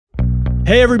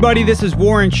Hey everybody, this is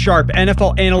Warren Sharp,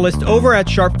 NFL analyst over at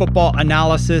Sharp Football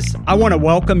Analysis. I want to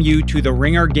welcome you to the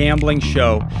Ringer Gambling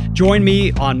Show. Join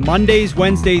me on Mondays,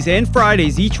 Wednesdays, and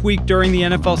Fridays each week during the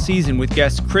NFL season with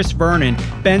guests Chris Vernon,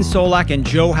 Ben Solak, and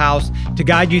Joe House to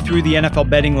guide you through the NFL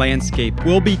betting landscape.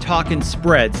 We'll be talking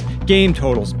spreads, game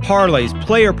totals, parlays,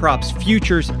 player props,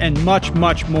 futures, and much,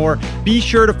 much more. Be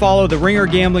sure to follow the Ringer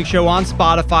Gambling Show on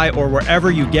Spotify or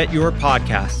wherever you get your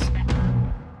podcasts.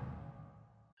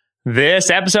 This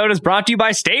episode is brought to you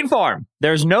by State Farm.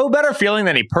 There's no better feeling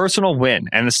than a personal win,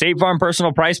 and the State Farm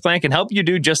Personal Price Plan can help you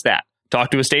do just that.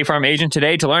 Talk to a State Farm agent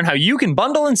today to learn how you can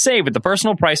bundle and save with the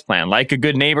Personal Price Plan. Like a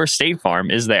good neighbor, State Farm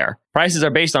is there. Prices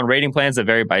are based on rating plans that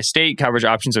vary by state. Coverage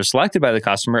options are selected by the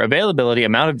customer. Availability,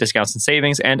 amount of discounts and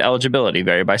savings, and eligibility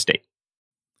vary by state.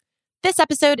 This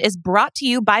episode is brought to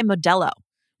you by Modelo.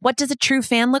 What does a true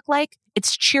fan look like?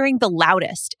 It's cheering the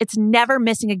loudest. It's never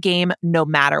missing a game, no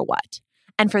matter what.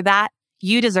 And for that,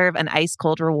 you deserve an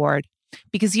ice-cold reward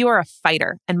because you are a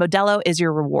fighter, and Modelo is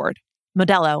your reward.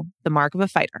 Modelo, the mark of a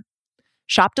fighter.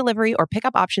 Shop delivery or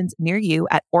pickup options near you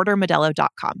at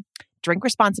ordermodelo.com. Drink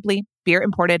responsibly. Beer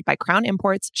imported by Crown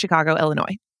Imports, Chicago,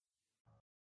 Illinois.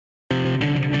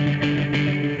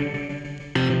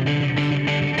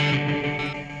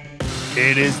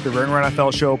 It is the Ringer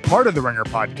NFL Show, part of the Ringer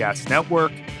Podcast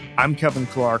Network. I'm Kevin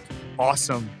Clark.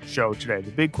 Awesome show today.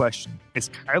 The big question, is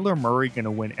Kyler Murray going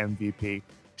to win MVP?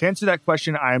 To answer that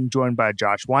question, I'm joined by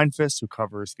Josh Weinfuss, who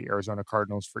covers the Arizona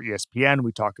Cardinals for ESPN.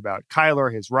 We talk about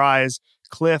Kyler, his rise,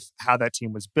 Cliff, how that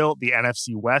team was built, the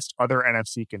NFC West, other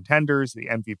NFC contenders, the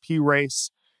MVP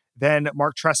race. Then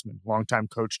Mark Trestman, longtime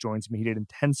coach, joins me. He did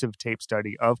intensive tape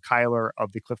study of Kyler,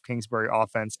 of the Cliff Kingsbury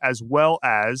offense, as well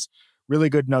as really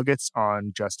good nuggets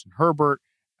on Justin Herbert,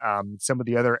 some of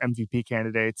the other MVP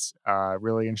candidates,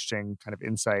 really interesting kind of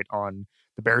insight on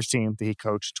the Bears team that he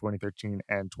coached 2013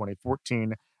 and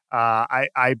 2014.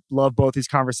 I love both these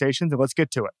conversations, and let's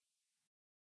get to it.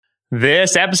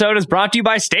 This episode is brought to you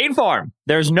by State Farm.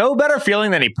 There's no better feeling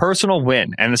than a personal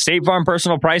win, and the State Farm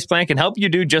Personal Price Plan can help you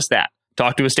do just that.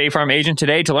 Talk to a State Farm agent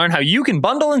today to learn how you can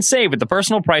bundle and save with the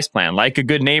Personal Price Plan. Like a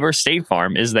good neighbor, State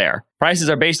Farm is there. Prices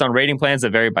are based on rating plans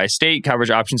that vary by state. Coverage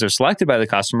options are selected by the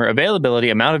customer. Availability,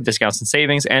 amount of discounts and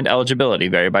savings, and eligibility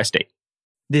vary by state.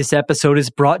 This episode is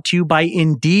brought to you by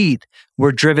Indeed.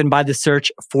 We're driven by the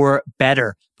search for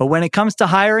better. But when it comes to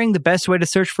hiring, the best way to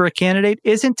search for a candidate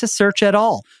isn't to search at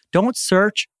all. Don't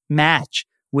search, match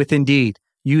with Indeed.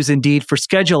 Use Indeed for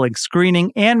scheduling,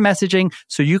 screening, and messaging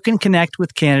so you can connect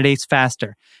with candidates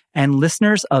faster. And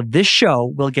listeners of this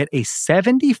show will get a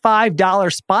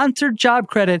 $75 sponsored job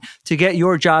credit to get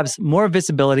your jobs more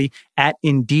visibility at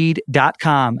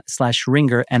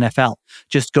Indeed.com/Ringer NFL.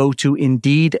 Just go to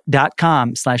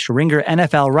Indeed.com/Ringer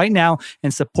NFL right now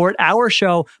and support our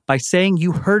show by saying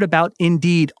you heard about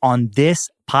Indeed on this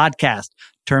podcast.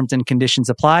 Terms and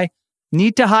conditions apply.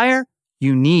 Need to hire?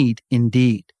 You need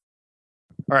Indeed.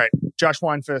 All right, Josh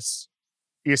Weinfuss,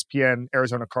 ESPN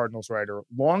Arizona Cardinals writer,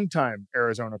 longtime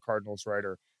Arizona Cardinals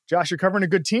writer. Josh, you're covering a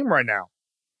good team right now.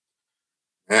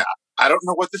 Yeah, I don't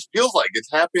know what this feels like.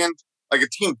 It's happened, like a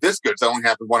team this good. It's only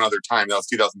happened one other time. That was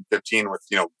 2015 with,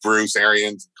 Bruce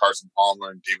Arians, and Carson Palmer,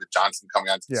 and David Johnson coming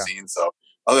onto the scene. So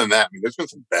other than that, there's been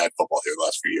some bad football here the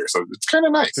last few years. So it's kind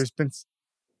of nice.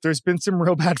 There's been some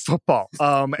real bad football.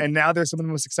 And now there's some of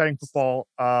the most exciting football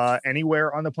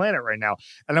anywhere on the planet right now.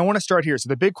 And I want to start here. So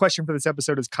the big question for this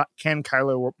episode is, can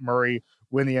Kyler Murray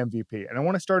win the MVP? And I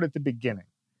want to start at the beginning.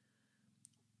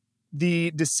 The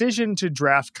decision to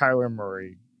draft Kyler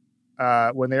Murray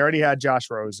when they already had Josh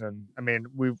Rosen.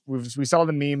 We saw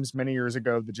the memes many years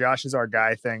ago. The Josh is our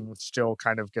guy thing, which still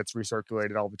kind of gets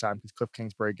recirculated all the time because Cliff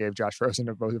Kingsbury gave Josh Rosen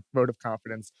a vote of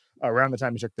confidence around the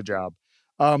time he took the job.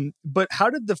 But how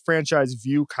did the franchise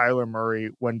view Kyler Murray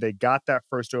when they got that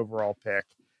first overall pick?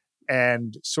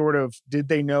 And sort of, did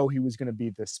they know he was going to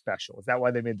be this special? Is that why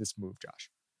they made this move,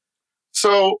 Josh?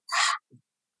 So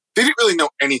they didn't really know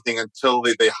anything until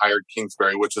they hired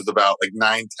Kingsbury, which was about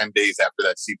 9-10 days after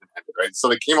that season ended, right? So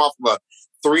they came off of a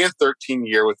 3-13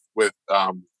 year with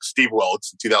Steve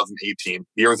Wilkes in 2018.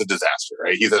 The year was a disaster,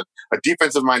 right? He's a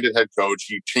defensive-minded head coach.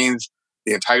 He changed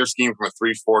the entire scheme from a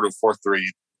 3-4 to a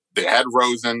 4-3. They had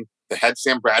Rosen. They had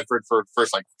Sam Bradford for the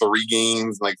first 3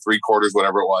 games, 3 quarters,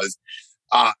 whatever it was.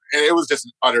 And it was just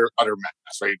an utter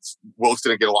mess, right? Wilkes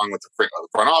didn't get along with the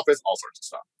front office, all sorts of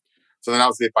stuff. So then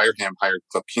obviously they fired him, hired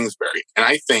Cliff Kingsbury. And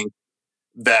I think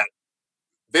that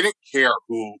they didn't care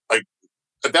who, at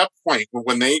that point,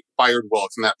 when they fired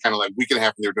Wilkes and that kind of week and a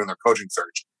half when they were doing their coaching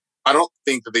search, I don't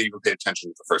think that they even paid attention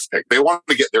to the first pick. They wanted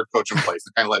to get their coach in place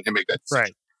and kind of let him make that decision.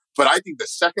 Right. But I think the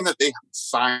second that they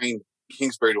signed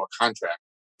Kingsbury to a contract,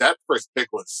 that first pick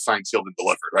was signed, sealed, and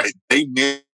delivered, right? They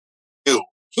knew.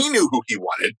 He knew who he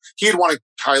wanted. He had wanted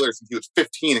Kyler since he was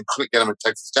 15 and couldn't get him at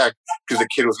Texas Tech because the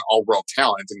kid was an all-world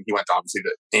talent, and he went to, obviously,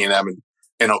 to A&M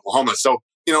and Oklahoma. So,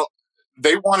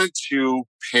 they wanted to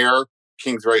pair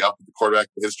Kingsbury up with the quarterback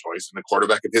of his choice, and the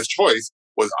quarterback of his choice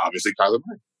was obviously Kyler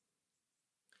Murray.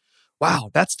 Wow,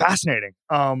 that's fascinating.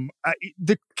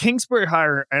 The Kingsbury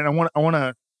hire, and I want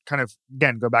to kind of,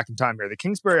 again, go back in time here. The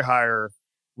Kingsbury hire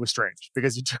was strange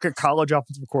because he took a college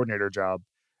offensive coordinator job,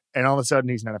 and all of a sudden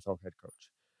he's an NFL head coach.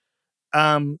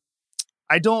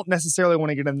 I don't necessarily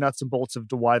want to get into the nuts and bolts of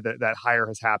why that hire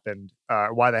has happened,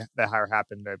 why that hire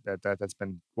happened. That's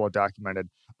been well documented.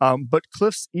 But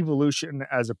Cliff's evolution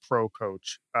as a pro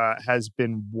coach has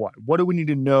been what? What do we need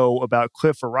to know about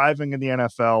Cliff arriving in the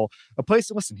NFL? A place.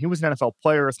 Listen, he was an NFL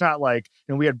player. It's not like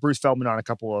we had Bruce Feldman on a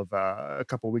couple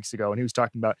of weeks ago, and he was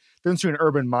talking about the difference between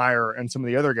Urban Meyer and some of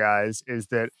the other guys is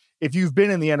that if you've been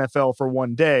in the NFL for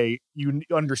one day, you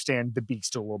understand the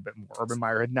beast a little bit more. Urban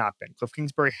Meyer had not been. Cliff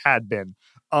Kingsbury had been.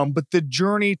 But the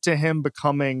journey to him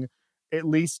becoming at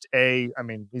least he's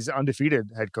an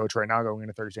undefeated head coach right now going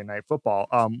into Thursday Night Football.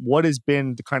 What has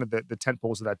been the tent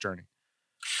poles of that journey?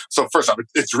 So first off,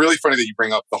 it's really funny that you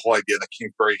bring up the whole idea that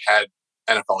Kingsbury had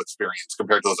NFL experience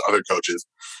compared to those other coaches.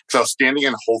 Because I was standing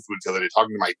in Whole Foods the other day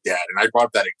talking to my dad, and I brought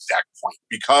up that exact point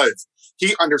because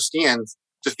he understands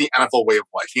just the NFL way of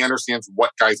life. He understands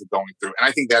what guys are going through. And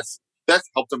I think that's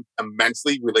helped him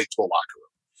immensely relate to a locker room.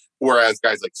 Whereas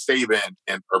guys like Saban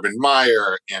and Urban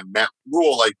Meyer and Matt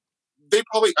Rule, like they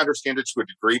probably understand it to a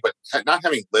degree, but not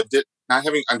having lived it, not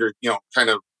having kind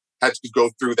of had to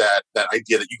go through that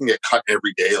idea that you can get cut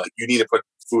every day. Like you need to put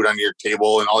food on your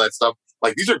table and all that stuff.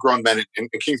 Like these are grown men and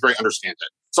Kingsbury understands it.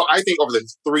 So I think over the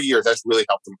 3 years, that's really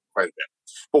helped him quite a bit.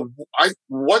 But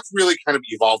what's really kind of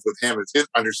evolved with him is his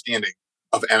understanding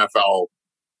of NFL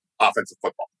offensive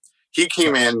football. He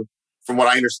came in, from what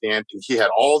I understand, and he had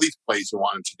all these plays he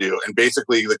wanted to do. And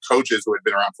basically the coaches who had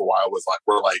been around for a while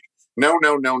were like, no.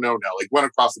 Like went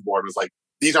across the board and was like,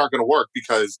 these aren't going to work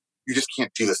because you just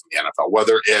can't do this in the NFL,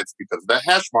 whether it's because of the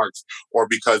hash marks or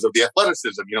because of the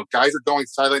athleticism. Guys are going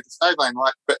sideline to sideline a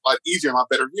lot easier, a lot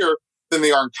better here than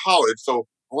they are in college. So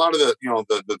a lot of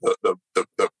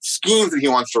the schemes that he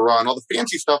wants to run, all the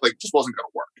fancy stuff, like just wasn't going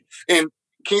to work. And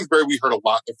Kingsbury, we heard a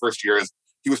lot the first year is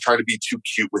he was trying to be too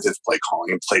cute with his play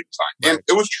calling and play design. And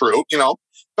it was true,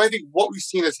 but I think what we've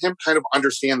seen is him kind of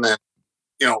understand that,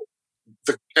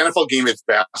 the NFL game is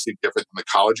vastly different than the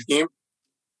college game.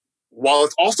 While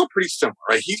it's also pretty similar,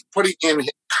 right? He's putting in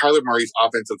Kyler Murray's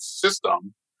offensive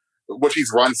system, which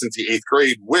he's run since the 8th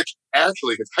grade, which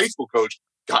actually his high school coach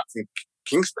got from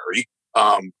Kingsbury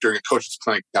during a coach's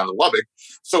clinic down in Lubbock.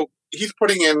 So he's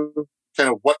putting in kind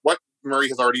of what Murray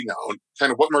has already known,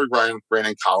 kind of what Murray ran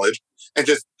in college, and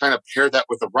just kind of pair that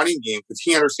with a running game because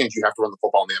he understands you have to run the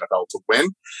football in the NFL to win.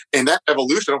 And that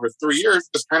evolution over 3 years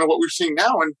is kind of what we're seeing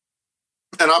now. And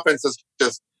an offense is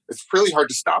just, it's really hard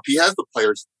to stop. He has the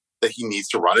players that he needs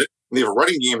to run it. And they have a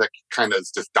running game that kind of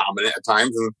is just dominant at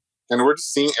times. And we're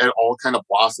just seeing it all kind of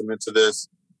blossom into this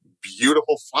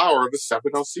beautiful flower of the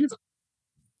 7-0 season.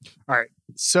 All right.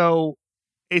 So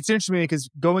it's interesting to me because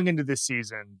going into this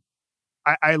season,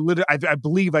 I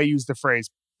believe I used the phrase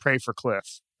pray for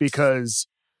Cliff because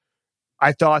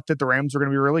I thought that the Rams were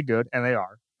going to be really good, and they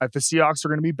are. The Seahawks are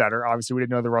going to be better. Obviously, we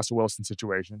didn't know the Russell Wilson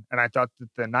situation. And I thought that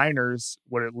the Niners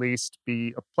would at least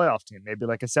be a playoff team, maybe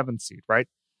like a 7th seed, right?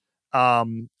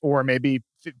 Or maybe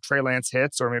Trey Lance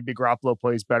hits, or maybe Garoppolo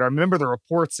plays better. I remember the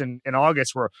reports in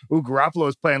August where,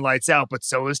 Garoppolo's playing lights out, but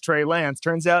so is Trey Lance.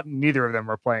 Turns out neither of them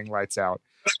are playing lights out.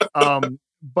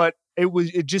 But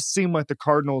it just seemed like the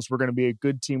Cardinals were going to be a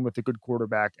good team with a good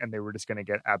quarterback, and they were just going to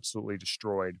get absolutely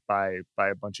destroyed by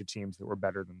a bunch of teams that were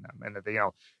better than them. And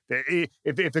that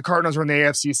if the Cardinals were in the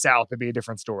AFC South, it'd be a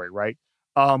different story, right?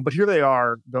 But here they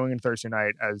are going into Thursday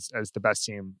night as the best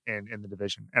team in the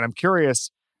division. And I'm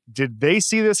curious, did they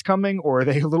see this coming, or are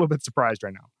they a little bit surprised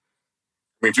right now?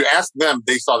 I mean, if you ask them,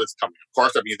 they saw this coming. Of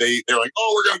course, I mean, they're like,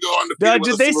 we're going to go undefeated.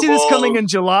 Did they see this coming in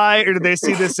July, or did they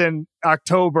see this in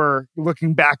October,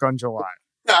 looking back on July?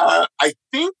 I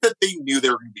think that they knew they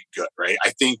were going to be good, right?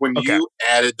 I think when you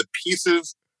added the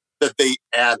pieces that they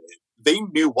added, they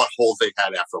knew what holes they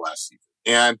had after last season.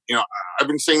 And, I've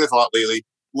been saying this a lot lately.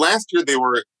 Last year, they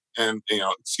were,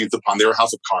 excuse the pun, they were a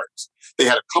house of cards. They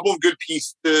had a couple of good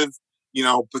pieces,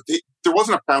 but there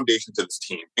wasn't a foundation to this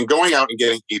team. And going out and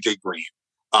getting A.J. Green,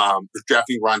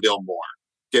 drafting Rondale Moore,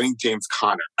 getting James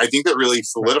Conner, I think that really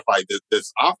solidified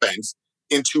this offense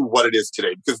into what it is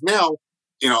today. Because now,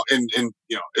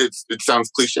 it sounds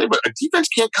cliche, but a defense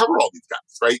can't cover all these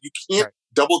guys, right? You can't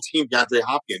double team DeAndre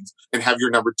Hopkins and have your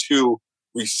number 2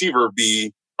 receiver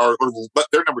be, or let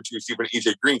their number 2 receiver,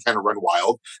 AJ Green, kind of run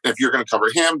wild. And if you're going to cover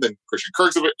him, then Christian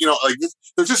Kirk's a bit, like this,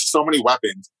 there's just so many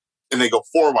weapons. And they go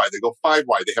 4 wide, they go 5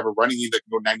 wide, they have a running game that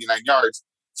can go 99 yards.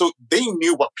 So they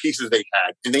knew what pieces they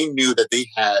had, and they knew that they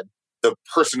had the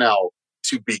personnel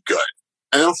to be good.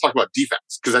 And then let's talk about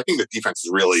defense, because I think the defense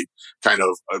is really kind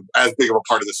of as big of a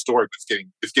part of the story, but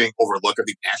it's getting overlooked, I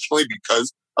think, nationally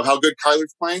because of how good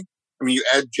Kyler's playing. I mean, you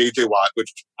add J.J. Watt,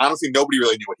 which honestly nobody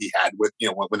really knew what he had with,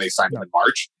 when they signed him in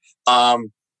March.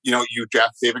 You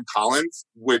draft Zaven Collins,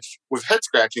 which was head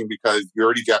scratching because you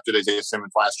already drafted Isaiah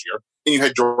Simmons last year, and you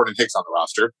had Jordan Hicks on the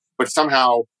roster. But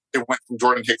somehow it went from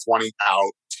Jordan Hicks wanting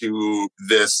out to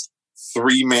this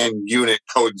 3-man unit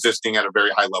coexisting at a very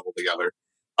high level together.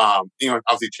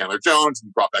 Obviously Chandler Jones,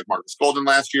 and brought back Marcus Golden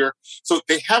last year. So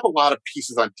they have a lot of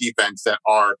pieces on defense that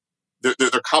are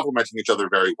they're complementing each other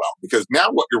very well, because now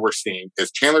what we're seeing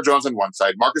is Chandler Jones on one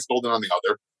side, Marcus Golden on the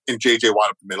other, and J.J.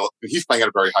 Watt up the middle. And he's playing at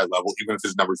a very high level, even if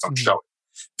his numbers don't show it.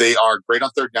 They are great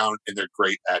on third down, and they're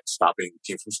great at stopping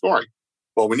teams from scoring.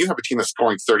 Well, when you have a team that's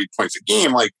scoring 30 points a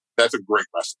game, that's a great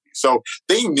recipe. So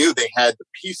they knew they had the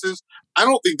pieces. I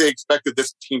don't think they expected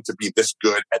this team to be this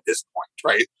good at this point,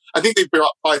 right? I think they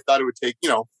probably thought it would take,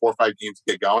 4 or 5 games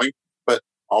to get going, but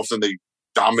all of a sudden they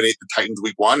dominate the Titans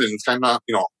week 1, and it's kind of,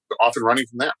 off and running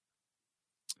from there.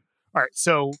 All right.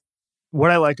 So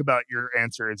what I like about your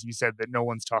answer is you said that no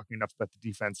one's talking enough about the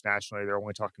defense nationally. They're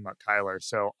only talking about Kyler.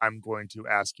 So I'm going to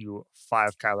ask you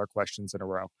 5 Kyler questions in a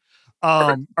row.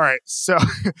 All right. So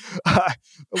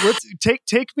let's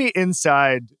take me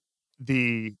inside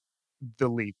the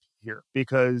leap here,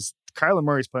 because Kyler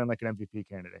Murray's playing like an MVP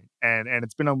candidate, and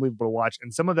it's been unbelievable to watch.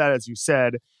 And some of that, as you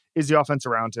said, is the offense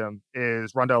around him,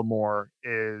 is Rondale Moore,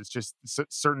 is just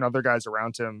certain other guys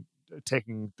around him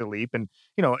taking the leap. And,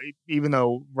 even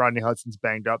though Rodney Hudson's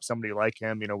banged up, somebody like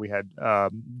him, we had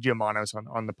Jim Manos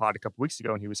on the pod a couple weeks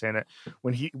ago, and he was saying that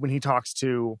when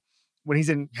he's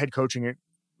in head coaching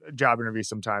job interviews,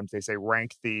 sometimes they say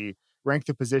rank the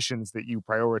positions that you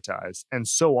prioritize. And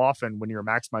so often when you're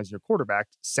maximizing your quarterback,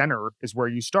 center is where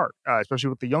you start, especially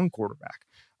with the young quarterback.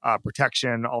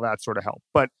 Protection, all that sort of help.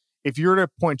 But if you're to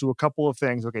point to a couple of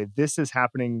things, okay, this is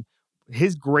happening,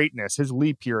 his greatness, his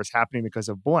leap here is happening because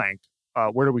of blank,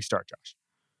 where do we start, Josh?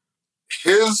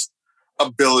 His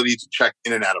ability to check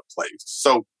in and out of plays.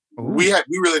 So we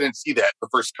really didn't see that the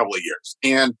first couple of years,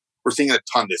 and we're seeing it a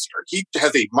ton this year. He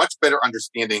has a much better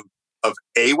understanding of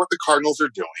A, what the Cardinals are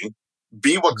doing,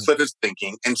 B, what Cliff is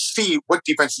thinking, and C, what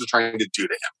defenses are trying to do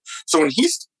to him. So when he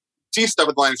sees stuff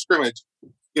at the line of scrimmage,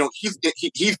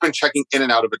 he's been checking in and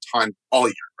out of a ton all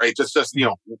year, right? Just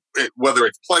whether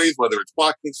it's plays, whether it's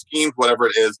blocking schemes, whatever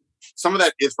it is. Some of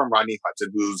that is from Rodney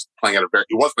Hudson, he was playing at a very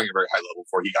high level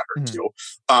before he got hurt too.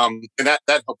 And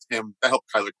that helped him. That helped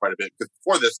Kyler quite a bit, because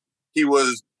before this, he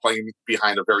was playing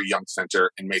behind a very young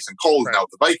center in Mason Cole, now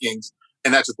with the Vikings,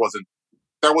 and that wasn't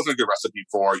a good recipe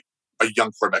for a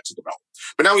young quarterback to develop.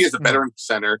 But now he has a veteran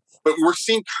center. But we're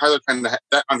seeing Kyler kind of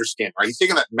that understand, right? He's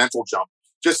taking that mental jump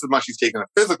just as much as he's taking a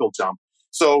physical jump.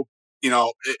 So,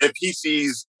 if he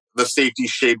sees the safety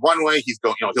shade one way, he's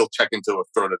going, he'll check into a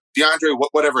throw to DeAndre,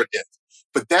 whatever it is.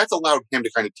 But that's allowed him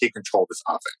to kind of take control of this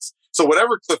offense. So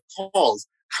whatever Cliff calls,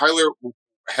 Kyler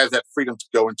has that freedom to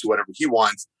go into whatever he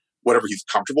wants, whatever he's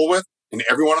comfortable with. And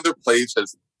every one of their plays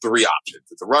has 3 options.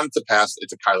 It's a run, it's a pass,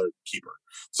 it's a Kyler keeper.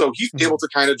 So he's able to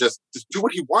kind of just do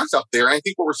what he wants out there. And I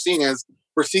think what we're seeing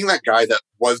that guy that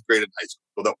was great in high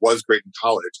school, that was great in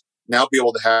college, now be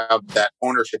able to have that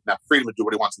ownership, that freedom to do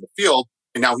what he wants in the field.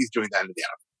 And now he's doing that in the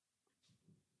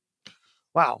NFL.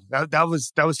 Wow. That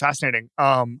was fascinating.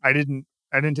 I didn't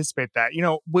anticipate that,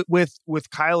 with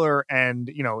Kyler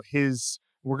and,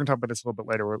 we're going to talk about this a little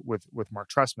bit later with Mark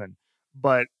Trestman,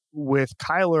 but with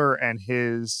Kyler and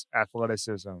his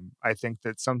athleticism, I think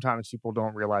that sometimes people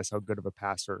don't realize how good of a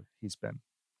passer he's been.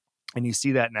 And you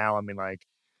see that now. I mean,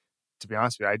 to be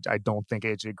honest with you, I don't think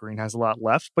AJ Green has a lot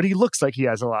left, but he looks like he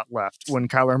has a lot left when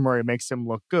Kyler Murray makes him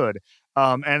look good.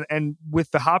 And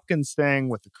with the Hopkins thing,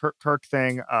 with the Kirk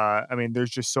thing, I mean,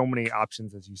 there's just so many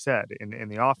options, as you said, in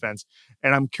the offense.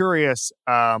 And I'm curious,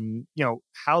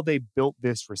 how they built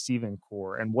this receiving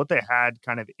core and what they had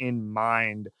kind of in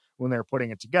mind when they were putting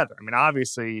it together. I mean,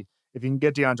 obviously, if you can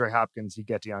get DeAndre Hopkins, you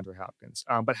get DeAndre Hopkins.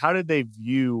 But how did they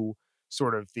view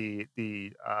sort of the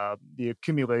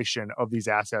accumulation of these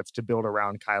assets to build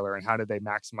around Kyler, and how did they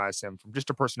maximize him from just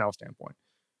a personnel standpoint?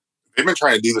 They've been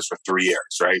trying to do this for 3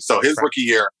 years, right? So his rookie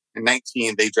year in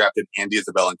 2019, they drafted Andy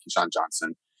Isabella and Keyshawn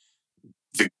Johnson.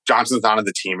 Johnson's not on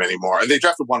the team anymore. They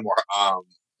drafted one more,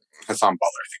 Hassan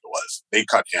Butler, I think it was. They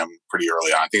cut him pretty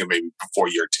early on. I think maybe before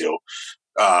year 2.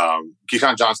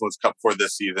 Keyshawn Johnson was cut before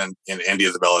this season, and Andy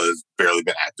Isabella has barely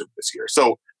been active this year.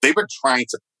 So they've been trying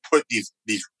to put these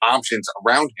options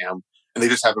around him, and they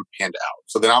just haven't panned out.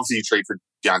 So then obviously you trade for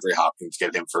DeAndre Hopkins,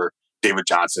 get him for David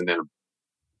Johnson and a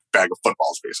bag of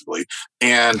footballs, basically.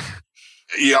 And,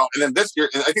 and then this year,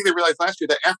 and I think they realized last year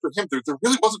that after him, there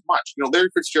really wasn't much. Larry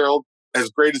Fitzgerald, as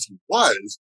great as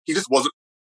he just wasn't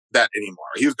that anymore.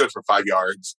 He was good for 5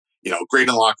 yards, great in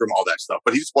the locker room, all that stuff,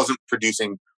 but he just wasn't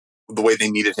producing the way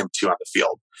they needed him to on the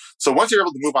field. So once you're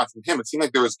able to move on from him, it seemed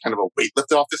like there was kind of a weight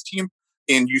lifted off this team.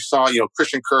 And you saw,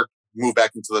 Christian Kirk move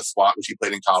back into the slot, which he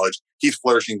played in college. He's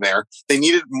flourishing there. They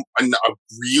needed a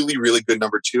really, really good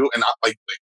number two. And like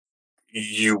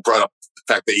you brought up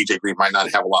the fact that AJ Green might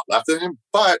not have a lot left in him,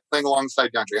 but playing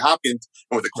alongside DeAndre Hopkins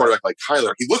and with a quarterback like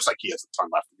Kyler, he looks like he has a ton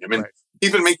left in him. And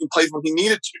he's been making plays when he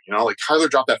needed to. Like Kyler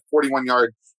dropped that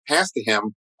 41-yard pass to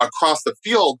him across the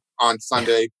field on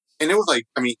Sunday. And it was like,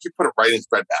 he put it right in his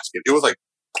breadbasket. It was like,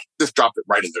 just dropped it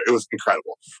right in there. It was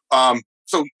incredible.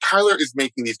 So Kyler is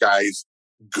making these guys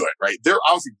good, right? They're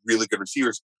obviously really good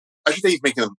receivers. I should say he's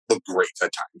making them look great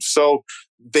at times. So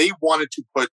they wanted to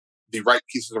put the right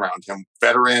pieces around him,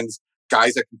 veterans,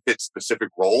 guys that can fit specific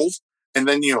roles. And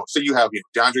then, so you have,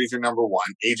 DeAndre's your number one,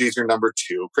 AJ's your number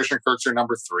two, Christian Kirk's your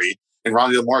number three, and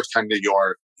Rondale Moore is kind of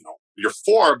your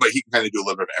four, but he can kind of do a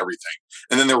little bit of everything.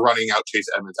 And then they're running out Chase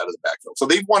Edmonds out of the backfield. So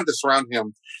they wanted to surround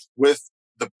him with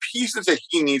the pieces that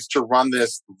he needs to run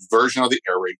this version of the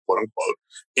air raid, quote unquote,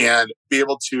 and be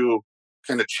able to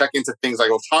kind of check into things like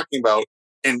I was talking about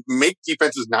and make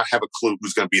defenses not have a clue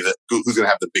who's going to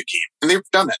have the big game. And they've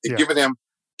done that. They've given him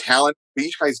talent, but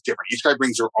each guy's different. Each guy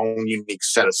brings their own unique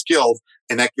set of skills,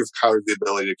 and that gives Kyler the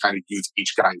ability to kind of use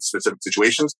each guy in specific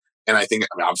situations. And I think,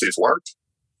 obviously it's worked.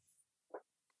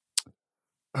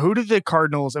 Who did the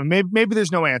Cardinals, and maybe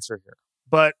there's no answer here,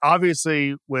 but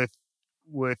obviously with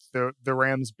the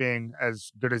Rams being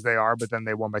as good as they are, but then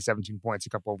they won by 17 points a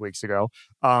couple of weeks ago,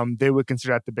 they would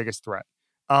consider that the biggest threat.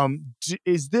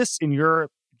 Is this you're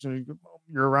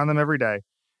around them every day?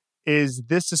 Is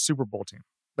this a Super Bowl team?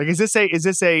 Like, is this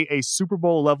a Super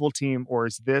Bowl level team, or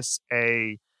is this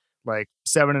a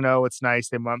 7-0? It's nice.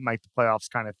 They might make the playoffs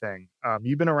kind of thing.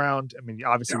 You've been around.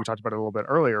 Obviously we talked about it a little bit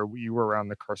earlier. You were around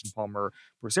the Carson Palmer,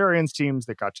 Bruce Arians teams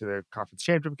that got to the conference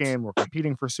championship game. We're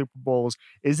competing for Super Bowls.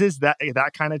 Is this that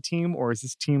kind of team, or is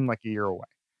this team like a year away?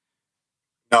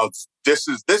 No, this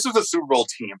is a Super Bowl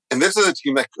team, and this is a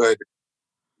team that could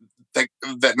could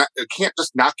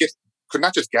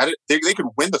not just get it. They could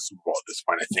win the Super Bowl at this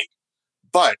point, I think.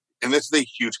 But, and this is a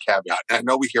huge caveat, and I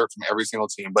know we hear it from every single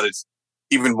team, but it's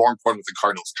even more important with the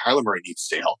Cardinals. Kyler Murray needs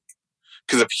to stay healthy.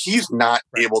 Because if he's not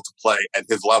able to play at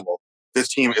his level,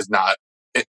 this team is not,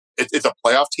 it's a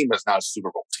playoff team, but it's not a Super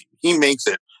Bowl team. He makes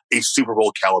it a Super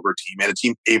Bowl caliber team and a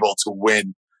team able to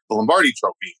win the Lombardi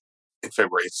Trophy in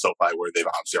February at SoFi, where they've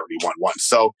obviously already won one.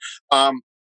 So,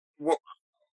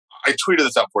 I tweeted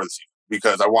this out for the season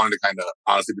because I wanted to kind of,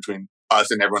 honestly, between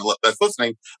us and everyone that's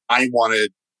listening, I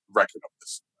wanted record of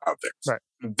this out there. Right.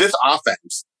 This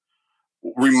offense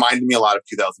reminded me a lot of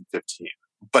 2015,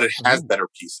 but it has better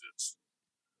pieces.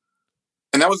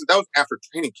 And that was after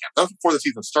training camp. That was before the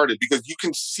season started, because you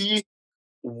can see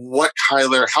how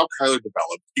Kyler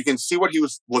developed. You can see what he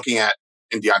was looking at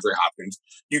in DeAndre Hopkins.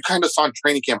 You kind of saw in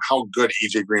training camp how good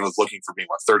AJ Green was looking for being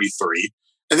 33.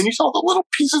 And then you saw the little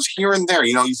pieces here and there.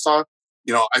 You saw,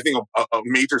 I think a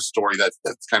major story that's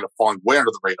kind of falling way under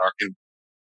the radar, and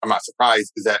I'm not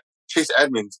surprised, is that Chase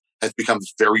Edmonds has become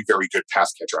this very, very good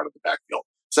pass catcher out of the backfield.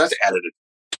 So that's added a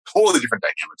totally different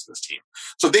dynamic to this team.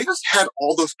 So they just had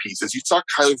all those pieces. You saw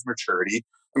Kyler's maturity.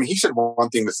 He said one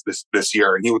thing this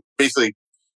year, and he would basically,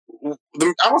 I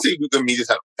don't say the media's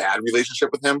had a bad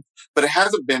relationship with him, but it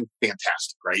hasn't been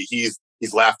fantastic, right? He's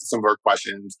laughed at some of our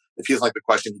questions. If he doesn't like the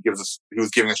question, he was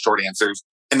giving us short answers.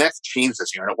 And that's changed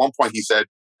this year. And at one point he said,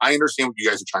 I understand what you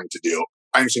guys are trying to do.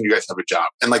 I understand you guys have a job.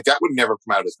 And that would never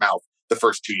come out of his mouth the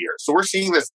first 2 years. So we're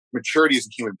seeing this maturity as a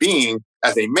human being,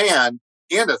 as a man,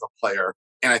 and as a player.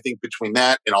 And I think between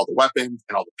that and all the weapons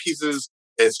and all the pieces,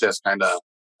 it's just kind of,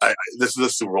 this is a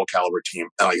Super Bowl caliber team.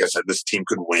 And like I said, this team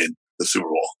could win the Super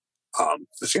Bowl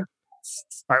this year.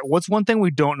 All right. What's one thing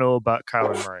we don't know about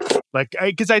Kyler Murray?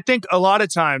 Because I think a lot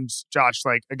of times, Josh,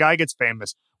 a guy gets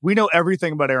famous. We know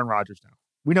everything about Aaron Rodgers now.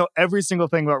 We know every single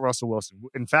thing about Russell Wilson.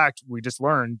 In fact, we just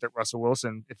learned that Russell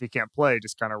Wilson, if he can't play,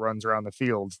 just kind of runs around the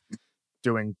field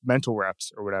doing mental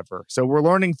reps or whatever. So we're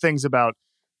learning things about,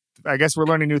 I guess we're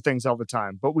learning new things all the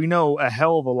time, but we know a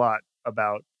hell of a lot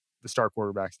about the star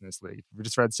quarterbacks in this league. If you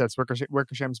just read Seth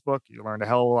Wickersham's book, you learned a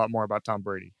hell of a lot more about Tom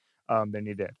Brady than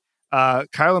you did.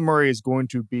 Kyler Murray is going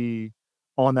to be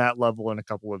on that level in a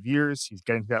couple of years. He's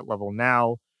getting to that level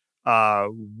now.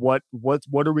 What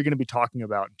are we going to be talking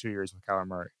about in 2 years with Kyler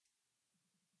Murray?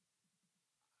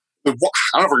 I don't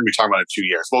know if we're going to be talking about it in 2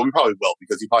 years. Well, we probably will,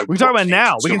 because he probably. We can talk about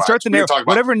now. We can start the narrative.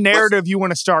 Whatever narrative you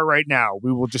want to start right now,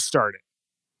 we will just start it.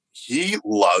 He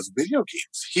loves video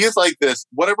games. He is like this.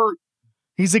 Whatever.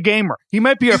 He's a gamer. He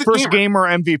might be our first gamer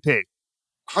MVP.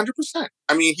 100%.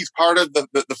 I mean, he's part of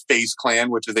the FaZe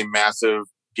Clan, which is a massive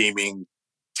gaming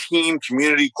team,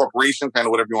 community, corporation, kind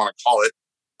of whatever you want to call it.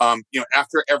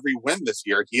 After every win this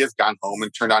year, he has gone home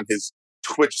and turned on his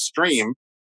Twitch stream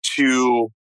to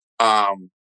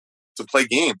play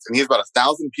games, and he has about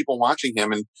 1,000 people watching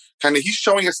him, and kind of he's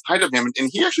showing a side of him, and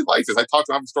he actually likes this. I talked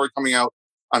to him, a story coming out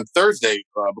on Thursday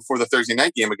before the Thursday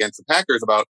night game against the Packers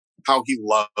about how he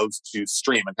loves to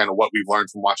stream and kind of what we've learned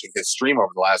from watching his stream over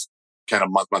the last kind of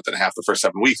month and a half, the first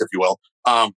 7 weeks, if you will.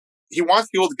 He wants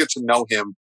people to get to know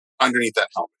him underneath that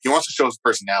helmet. He wants to show his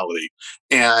personality,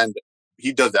 and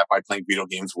he does that by playing video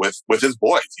games with his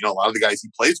boys. A lot of the guys he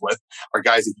plays with are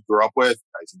guys that he grew up with,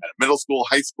 guys he met at middle school,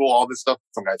 high school, all this stuff.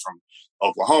 Some guys from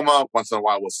Oklahoma. Once in a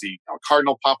while, we'll see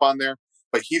Cardinal pop on there.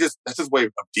 But that's his way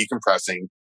of decompressing.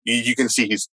 You can see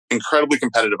he's incredibly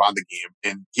competitive on the game.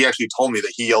 And he actually told me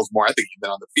that he yells more at the game than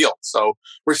on the field. So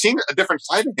we're seeing a different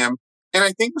side of him. And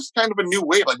I think this is kind of a new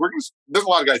wave. Like there's a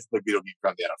lot of guys that play video games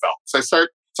around the NFL. So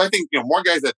I think, more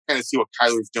guys that kind of see what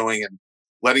Kyler's doing and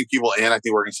letting people in, I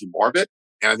think we're going to see more of it.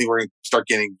 And I think we're going to start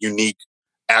getting unique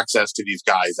access to these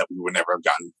guys that we would never have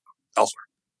gotten elsewhere.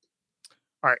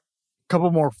 All right. Couple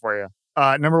more for you.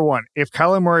 Number one, if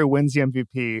Kyler Murray wins the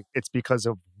MVP, it's because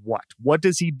of what? What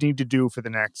does he need to do for the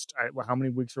next, how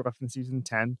many weeks are left in the season?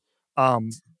 10?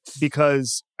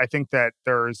 Because I think that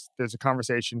there's a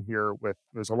conversation here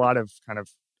there's a lot of kind of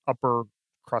upper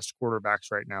crust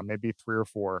quarterbacks right now, maybe 3 or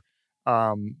 4.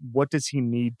 What does he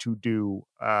need to do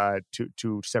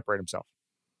to separate himself?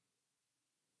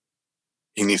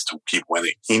 He needs to keep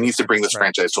winning. He needs to bring this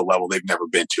franchise to a level they've never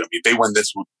been to. I mean, they win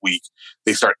this week,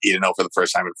 they start 8-0 for the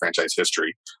first time in franchise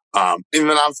history. And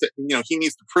then obviously, he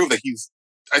needs to prove that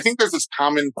I think there's this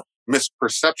common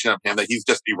misperception of him that he's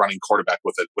just a running quarterback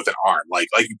with an arm. Like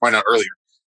you pointed out earlier,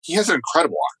 he has an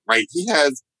incredible arm, right? He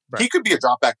could be a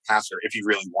drop back passer if he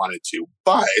really wanted to,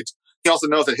 but he also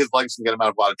knows that his legs can get him out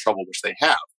of a lot of trouble, which they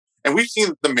have. And we've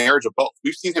seen the marriage of both.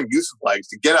 We've seen him use his legs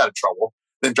to get out of trouble,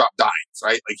 then drop dimes,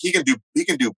 right? Like he can do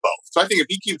both. So I think if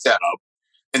he keeps that up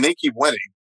and they keep winning,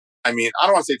 I mean, I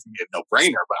don't want to say it's going to be a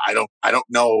no-brainer, but I don't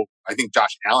know. I think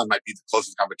Josh Allen might be the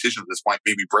closest competition at this point,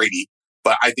 maybe Brady.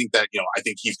 But I think that, I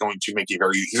think he's going to he's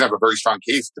going to have a very strong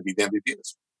case to be the MVP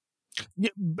this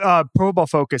year. Pro Football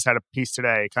Focus had a piece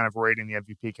today kind of rating the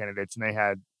MVP candidates, and they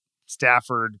had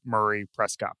Stafford, Murray,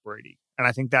 Prescott, Brady. And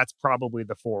I think that's probably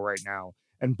the 4 right now.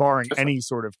 And barring any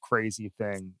sort of crazy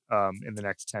thing in the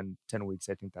next 10 weeks,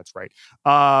 I think that's right.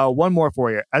 One more for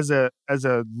you. As a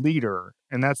leader,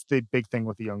 and that's the big thing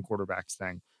with the young quarterbacks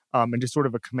thing, and just sort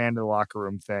of a command of the locker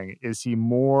room thing, is he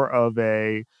more of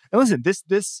a... And listen,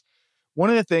 this one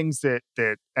of the things that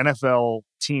NFL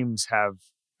teams have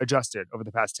adjusted over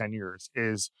the past 10 years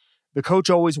is the coach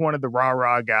always wanted the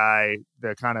rah-rah guy,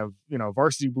 the kind of,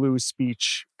 varsity blues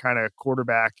speech kind of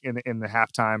quarterback in the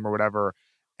halftime or whatever.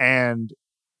 And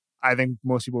I think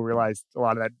most people realize a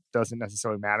lot of that doesn't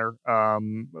necessarily matter.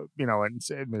 And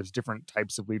there's different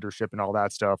types of leadership and all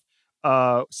that stuff.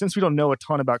 Since we don't know a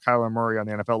ton about Kyler Murray on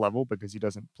the NFL level because he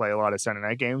doesn't play a lot of Sunday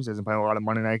night games, doesn't play a lot of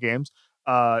Monday night games,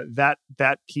 that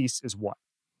piece is what?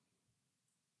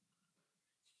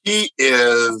 He's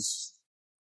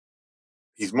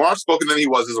more outspoken than he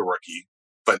was as a rookie,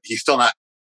 but he's still not,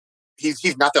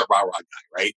 he's not that rah-rah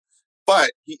guy, right?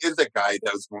 But he is that guy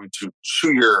that is going to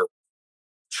chew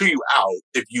you out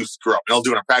if you screw up. And he'll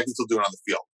do it in practice, he'll do it on the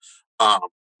field.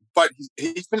 But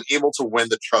he's been able to win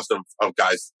the trust of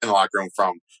guys in the locker room,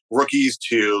 from rookies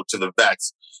to the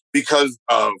vets, because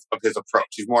of his approach.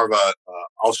 He's more of a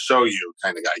I'll show you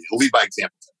kind of guy. He'll lead by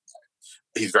example.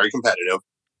 He's very competitive.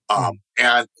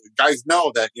 And guys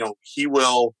know that, he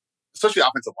will, especially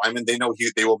offensive linemen, they know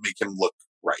they will make him look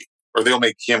right, or he will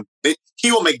make them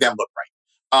look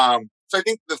right. So I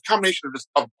think the combination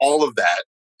of all of that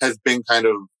has been kind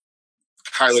of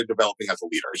Kyler developing as a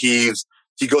leader.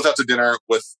 He goes out to dinner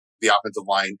with the offensive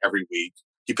line every week.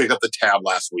 He picked up the tab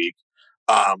last week.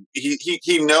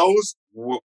 He knows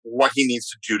what he needs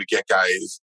to do to get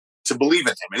guys to believe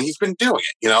in him, and he's been doing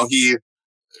it.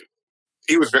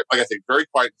 He was, like I said, very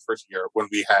quiet the first year when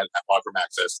we had locker room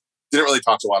access. Didn't really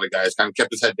talk to a lot of guys. Kind of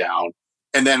kept his head down,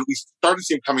 and then we started to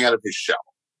see him coming out of his shell.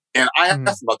 And I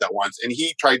asked him about that once, and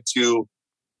he tried to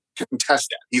contest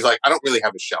that. He's like, I don't really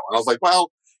have a shell. And I was like,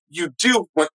 well, you do.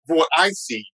 What I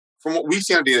see from what we've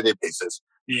seen on a day-to-day basis,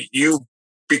 you've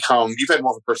had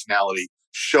more of a personality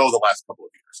show the last couple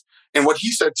of years. And what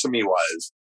he said to me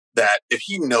was that if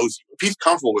he knows you, if he's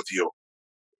comfortable with you,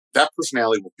 that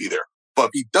personality will be there. But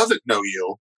if he doesn't know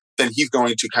you, then he's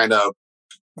going to kind of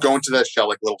go into that shell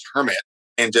like a little hermit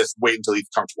and just wait until he's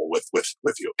comfortable with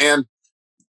you. And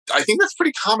I think that's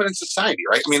pretty common in society,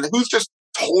 right? I mean, who's just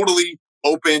totally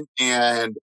open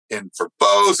and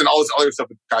verbose and all this other stuff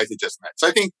with guys he just met. So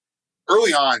I think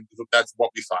early on, that's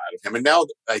what we saw out of him. And now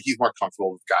he's more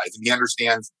comfortable with guys and he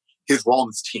understands his role in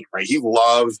this team, right? He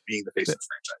loves being the face of the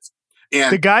franchise.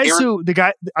 And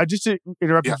I just to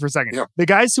interrupt you for a second. Yeah. The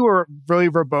guys who are really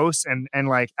verbose and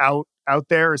like out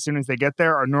there as soon as they get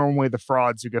there are normally the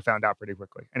frauds who get found out pretty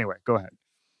quickly. Anyway, go ahead.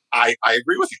 I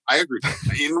agree with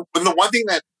you. And the one thing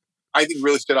that I think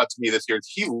really stood out to me this year is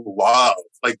he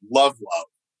loved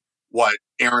what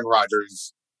Aaron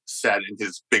Rodgers said in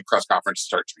his big press conference to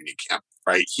start training camp,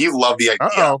 right? He loved the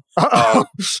idea of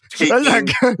taking...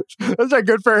 That's not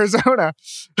good for Arizona.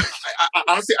 I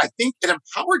honestly, I think it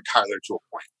empowered Kyler to a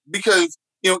point because,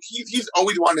 he's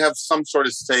always wanted to have some sort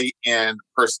of say in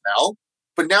personnel,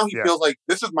 but now he feels like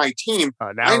this is my team.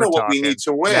 I know what we need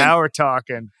to win. Now we're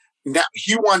talking. Now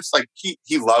he wants,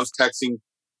 he loves texting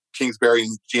Kingsbury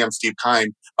and GM Steve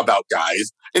Keim about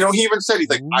guys. He even said, he's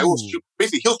like, I will shoot.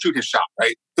 Basically, he'll shoot his shot,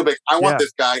 right? He'll be like, I want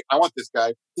this guy. I want this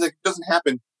guy. He's like, it doesn't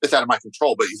happen. It's out of my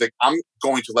control. But he's like, I'm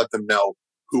going to let them know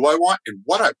who I want and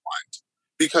what I want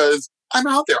because I'm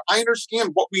out there. I understand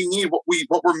what we need, what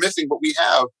we're missing, what we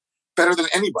have better than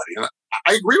anybody. And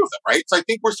I agree with him, right? So I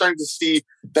think we're starting to see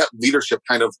that leadership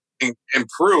kind of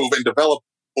improve and develop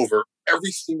over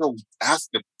every single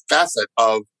facet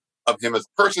of him as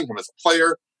a person, him as a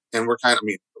player. And we're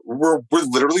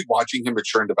literally watching him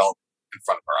mature and develop in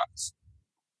front of our eyes.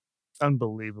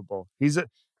 Unbelievable.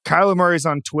 Kyler Murray's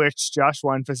on Twitch. Josh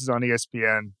Weinfuss is on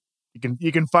ESPN.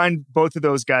 You can find both of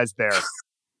those guys there.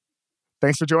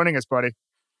 Thanks for joining us, buddy.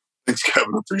 Thanks,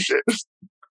 Kevin. Appreciate it.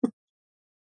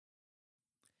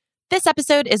 This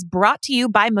episode is brought to you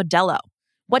by Modelo.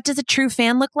 What does a true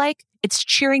fan look like? It's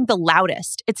cheering the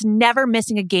loudest. It's never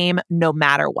missing a game, no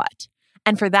matter what.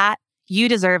 And for that, you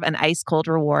deserve an ice-cold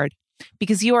reward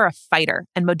because you are a fighter,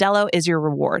 and Modelo is your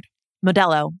reward.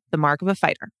 Modelo, the mark of a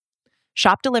fighter.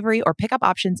 Shop delivery or pickup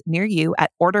options near you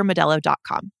at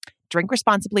ordermodelo.com. Drink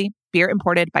responsibly. Beer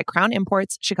imported by Crown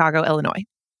Imports, Chicago, Illinois.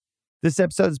 This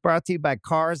episode is brought to you by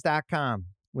Cars.com.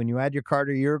 When you add your car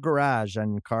to your garage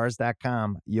on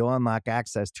Cars.com, you'll unlock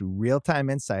access to real-time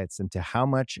insights into how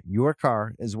much your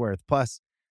car is worth. Plus,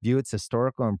 view its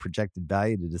historical and projected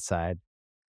value to decide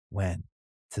when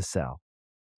to sell.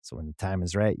 So when the time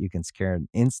is right, you can secure an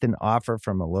instant offer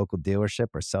from a local dealership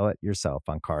or sell it yourself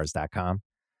on Cars.com.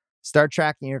 Start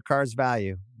tracking your car's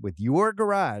value with your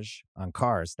garage on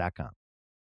Cars.com.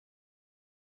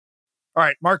 All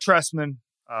right, Mark Trestman,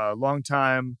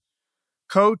 longtime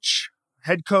coach,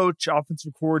 head coach,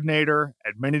 offensive coordinator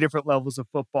at many different levels of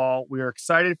football. We are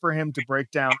excited for him to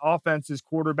break down offenses,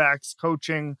 quarterbacks,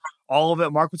 coaching, all of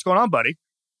it. Mark, what's going on, buddy?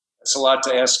 That's a lot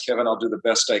to ask, Kevin. I'll do the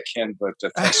best I can, but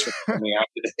thanks for coming out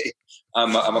today.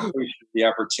 I'm appreciative of the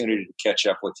opportunity to catch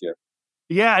up with you.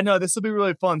 Yeah, no, this will be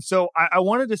really fun. So I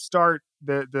wanted to start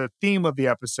the theme of the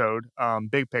episode,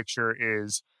 big picture,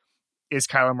 is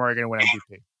Kyler Murray going to win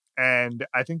MVP? And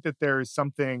I think that there is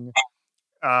something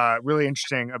really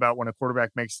interesting about when a quarterback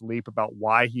makes the leap, about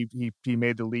why he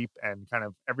made the leap and kind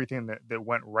of everything that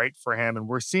went right for him. And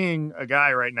we're seeing a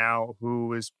guy right now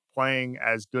who is playing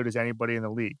as good as anybody in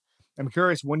the league. I'm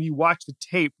curious, when you watch the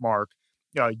tape, Mark,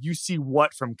 you see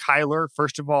what from Kyler,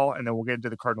 first of all, and then we'll get into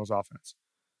the Cardinals offense.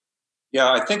 Yeah,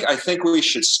 I think we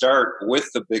should start with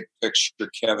the big picture,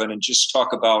 Kevin, and just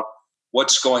talk about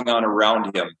what's going on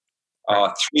around him.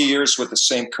 3 years with the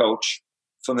same coach,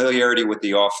 familiarity with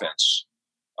the offense.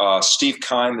 Steve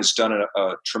Keim has done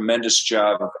a tremendous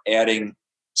job of adding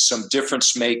some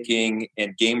difference-making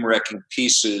and game-wrecking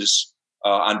pieces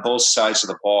on both sides of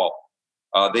the ball.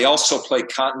 They also play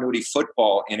continuity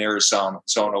football in Arizona,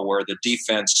 where the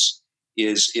defense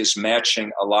is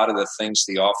matching a lot of the things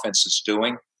the offense is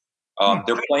doing.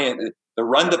 They're playing the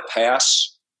run to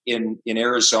pass in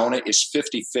Arizona is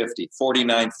 50-50,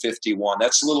 49-51.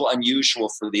 That's a little unusual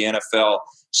for the NFL.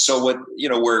 So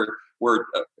where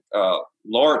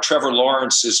Trevor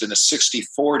Lawrence is in a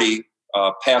 60-40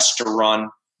 pass to run,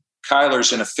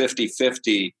 Kyler's in a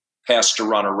 50-50 pass to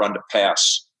run or run to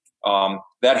pass.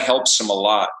 That helps him a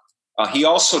lot. He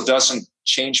also doesn't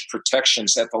change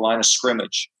protections at the line of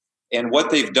scrimmage. And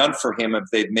what they've done for him,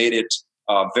 they've made it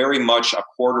very much a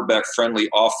quarterback-friendly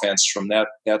offense from that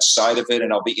side of it.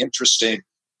 And it'll be interesting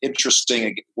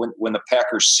when the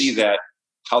Packers see that,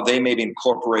 how they maybe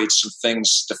incorporate some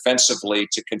things defensively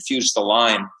to confuse the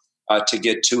line to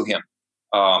get to him.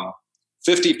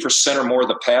 50% or more of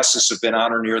the passes have been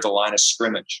on or near the line of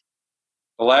scrimmage.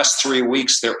 The last 3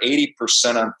 weeks, they're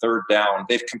 80% on third down.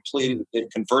 They've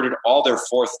converted all their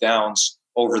fourth downs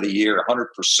over the year,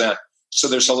 100%. So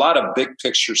there's a lot of big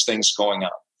picture things going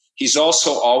on. He's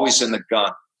also always in the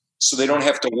gun, so they don't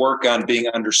have to work on being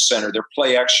under center. Their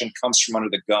play action comes from under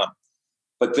the gun.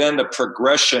 But then the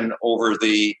progression over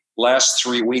the last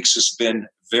 3 weeks has been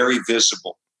very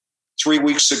visible. 3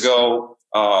 weeks ago,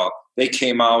 they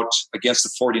came out against the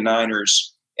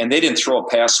 49ers, and they didn't throw a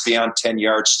pass beyond 10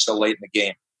 yards till late in the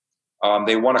game.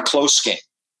 They won a close game.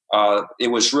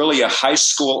 It was really a high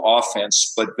school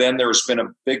offense, but then there's been a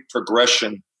big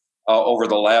progression over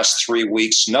the last 3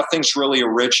 weeks. Nothing's really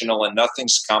original and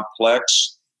nothing's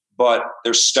complex, but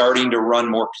they're starting to run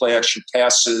more play action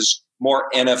passes, more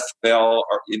NFL,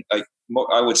 or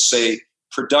I would say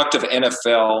productive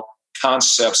NFL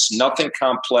concepts, nothing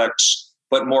complex,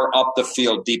 but more up the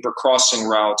field, deeper crossing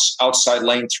routes, outside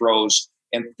lane throws,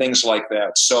 and things like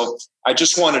that. So I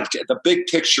just wanted to, the big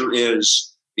picture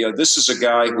is, this is a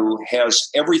guy who has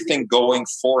everything going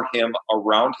for him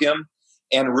around him.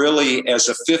 And really, as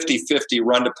a 50-50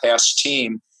 run-to-pass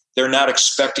team, they're not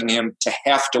expecting him to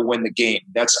have to win the game.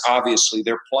 That's obviously,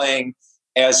 they're playing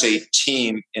as a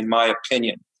team, in my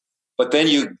opinion. But then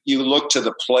you look to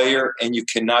the player, and you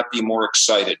cannot be more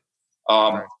excited.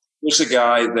 Here's a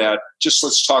guy that, just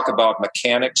let's talk about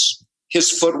mechanics. His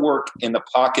footwork in the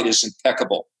pocket is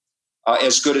impeccable,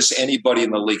 as good as anybody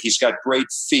in the league. He's got great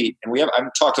feet, and I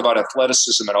haven't talked about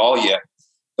athleticism at all yet,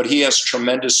 but he has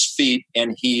tremendous feet,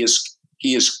 and he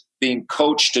is being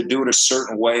coached to do it a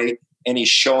certain way, and he's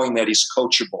showing that he's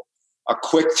coachable. A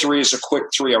quick three is a quick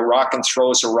three. A rock and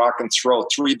throw is a rock and throw.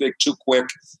 3 big, 2 quick,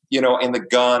 in the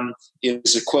gun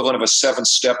is equivalent of a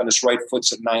 7-step, and his right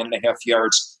foot's at 9.5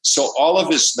 yards. So all of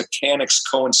his mechanics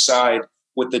coincide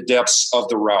with the depths of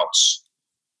the routes.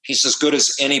 He's as good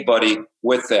as anybody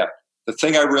with that. The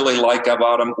thing I really like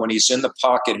about him, when he's in the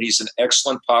pocket, he's an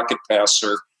excellent pocket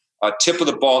passer. Tip of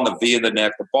the ball in the V of the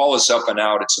neck. The ball is up and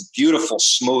out. It's a beautiful,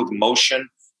 smooth motion,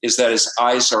 is that his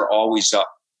eyes are always up.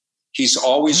 He's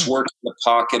always working the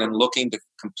pocket and looking to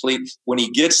complete. When he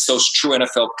gets those true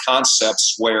NFL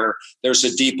concepts where there's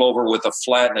a deep over with a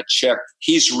flat and a check,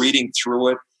 he's reading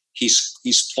through it.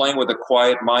 He's playing with a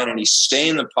quiet mind, and he's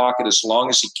staying in the pocket as long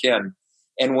as he can.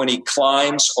 And when he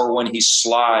climbs or when he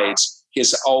slides,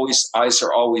 his eyes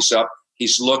are always up.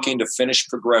 He's looking to finish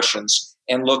progressions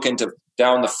and looking to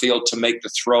down the field to make the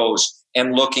throws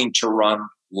and looking to run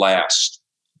last.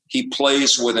 He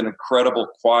plays with an incredible,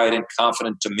 quiet and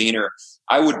confident demeanor.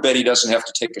 I would bet he doesn't have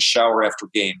to take a shower after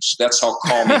games. That's how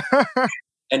calm he is.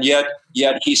 And yet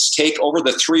over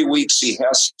the 3 weeks, he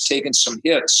has taken some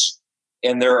hits.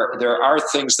 And there are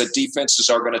things that defenses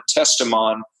are going to test him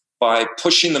on by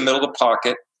pushing the middle of the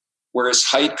pocket, where his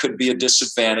height could be a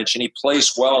disadvantage, and he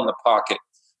plays well in the pocket.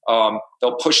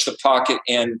 They'll push the pocket,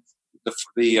 and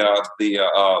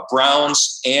the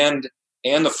Browns and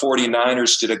the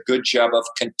 49ers did a good job of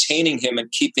containing him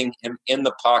and keeping him in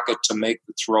the pocket to make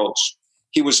the throws.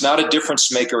 He was not a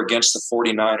difference maker against the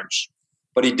 49ers,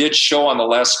 but he did show on the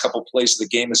last couple plays of the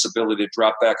game his ability to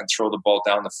drop back and throw the ball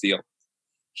down the field.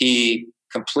 He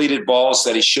completed balls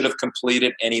that he should have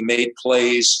completed, and he made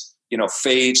plays,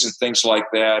 fades and things like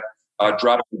that,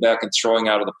 dropping back and throwing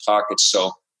out of the pocket.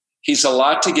 So he's a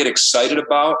lot to get excited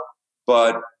about,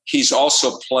 but he's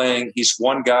also playing. He's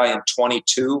one guy in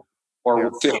 22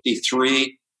 or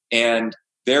 53, and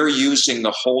they're using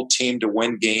the whole team to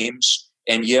win games.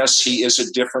 And yes, he is a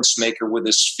difference maker with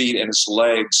his feet and his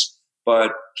legs,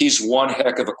 but he's one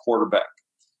heck of a quarterback.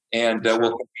 And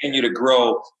will continue to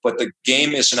grow, but the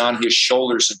game isn't on his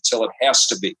shoulders until it has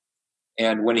to be.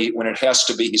 And when it has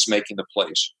to be, he's making the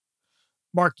plays.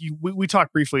 Mark, we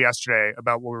talked briefly yesterday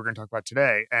about what we were going to talk about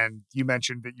today, and you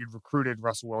mentioned that you'd recruited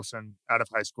Russell Wilson out of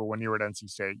high school when you were at NC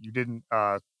State. You didn't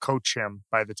coach him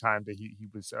by the time that he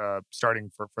was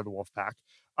starting for the Wolfpack.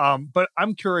 But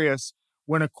I'm curious,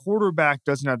 when a quarterback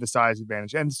doesn't have the size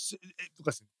advantage, and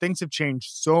listen, things have changed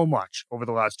so much over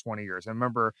the last 20 years. I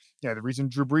remember, the reason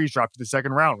Drew Brees dropped to the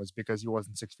second round was because he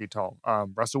wasn't 6 feet tall.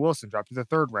 Russell Wilson dropped to the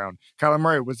third round. Kyler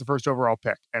Murray was the first overall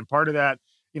pick. And part of that,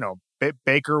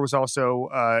 Baker was also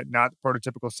not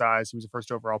prototypical size. He was the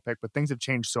first overall pick, but things have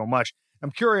changed so much.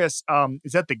 I'm curious,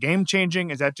 is that the game changing?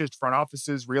 Is that just front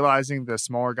offices realizing the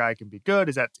smaller guy can be good?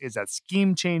 Is that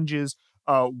scheme changes?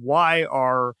 Why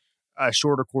are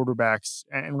shorter quarterbacks,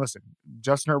 and listen,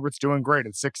 Justin Herbert's doing great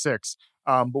at 6'6",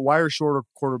 but why are shorter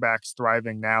quarterbacks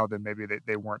thriving now than maybe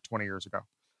they weren't 20 years ago?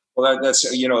 Well, that's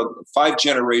 5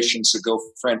 generations ago,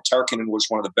 Frank Tarkenton was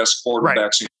one of the best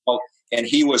quarterbacks in football, and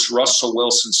he was Russell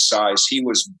Wilson's size. He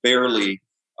was barely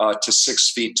to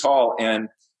 6 feet tall. And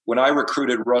when I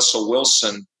recruited Russell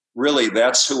Wilson, really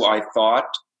that's who I thought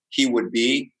he would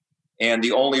be. And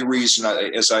the only reason,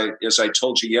 as I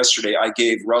told you yesterday, I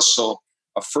gave Russell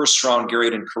a first-round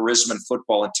grade in charisma and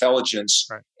football intelligence,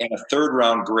 and a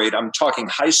third-round grade. I'm talking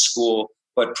high school,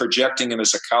 but projecting him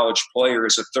as a college player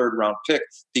as a third-round pick,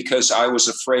 because I was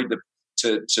afraid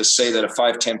to say that a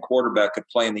 5'10" quarterback could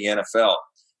play in the NFL.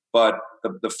 But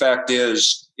the fact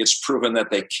is, it's proven that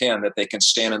they can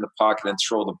stand in the pocket and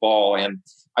throw the ball. And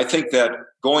I think that,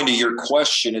 going to your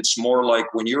question, it's more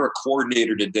like when you're a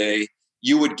coordinator today,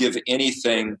 you would give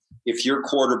anything if your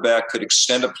quarterback could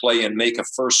extend a play and make a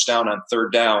first down on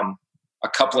third down a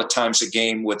couple of times a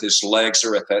game with his legs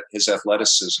or his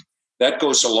athleticism. That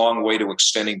goes a long way to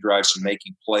extending drives and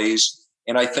making plays.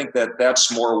 And I think that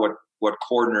that's more what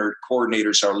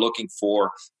coordinators are looking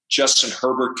for. Justin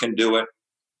Herbert can do it.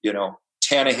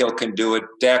 Tannehill can do it.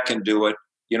 Dak can do it.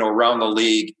 Around the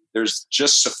league, there's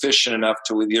just sufficient enough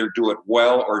to either do it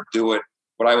well or do it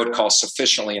what I would call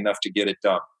sufficiently enough to get it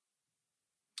done.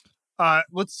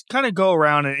 Let's kind of go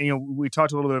around and, we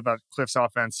talked a little bit about Cliff's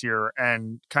offense here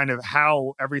and kind of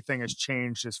how everything has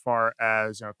changed as far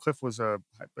as, Cliff was a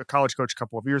college coach a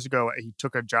couple of years ago. He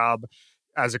took a job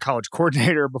as a college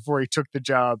coordinator before he took the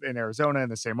job in Arizona in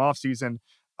the same offseason.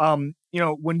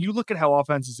 When you look at how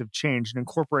offenses have changed and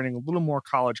incorporating a little more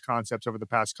college concepts over the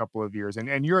past couple of years,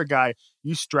 and you're a guy,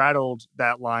 you straddled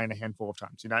that line a handful of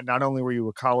times. Not only were you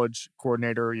a college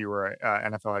coordinator, you were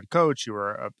an NFL head coach, you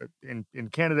were in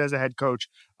Canada as a head coach.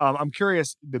 I'm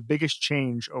curious, the biggest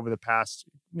change over the past,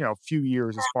 few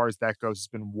years as far as that goes has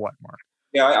been what, Mark?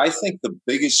 Yeah, I think the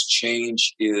biggest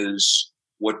change is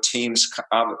what teams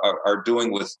are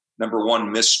doing with, number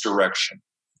one, misdirection.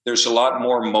 There's a lot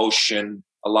more motion,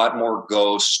 a lot more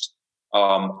ghost,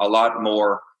 a lot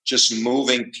more just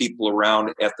moving people around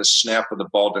at the snap of the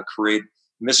ball to create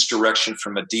misdirection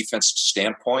from a defensive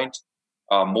standpoint.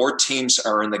 More teams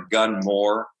are in the gun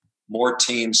more. More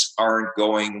teams aren't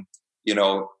going,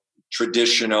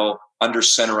 traditional under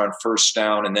center on first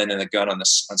down and then in the gun on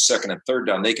second and third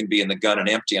down. They can be in the gun and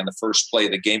empty on the first play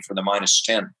of the game from the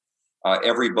 -10.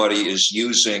 Everybody is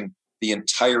using the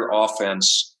entire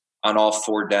offense on all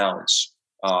 4 downs.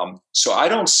 So I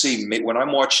don't see, when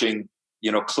I'm watching,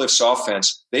 Cliff's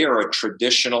offense, they are a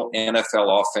traditional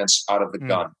NFL offense out of the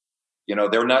gun.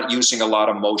 They're not using a lot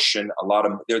of motion,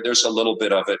 there's a little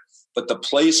bit of it, but the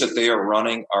plays that they are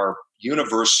running are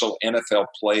universal NFL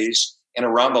plays. And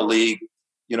around the league,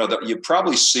 that you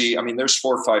probably see, there's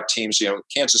 4 or 5 teams,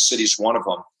 Kansas City's one of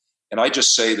them. And I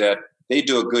just say that they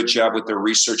do a good job with their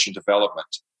research and development.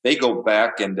 They go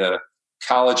back into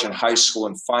college and high school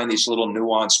and find these little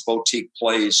nuanced boutique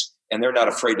plays, and they're not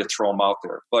afraid to throw them out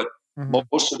there. But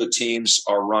most of the teams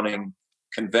are running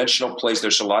conventional plays.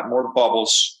 There's a lot more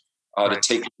bubbles to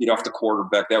take the heat off the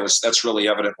quarterback. That's really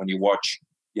evident when you watch,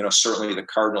 certainly the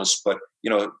Cardinals. But,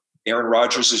 Aaron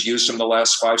Rodgers has used them the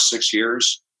last 5-6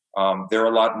 years. They're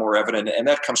a lot more evident, and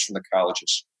that comes from the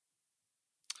colleges.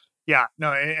 Yeah,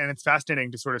 no, and it's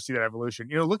fascinating to sort of see that evolution.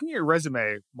 Looking at your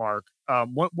resume, Mark,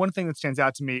 one thing that stands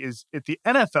out to me is at the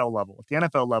NFL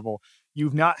level,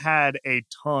 you've not had a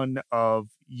ton of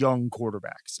young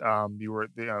quarterbacks. You were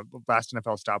the last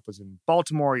NFL stop was in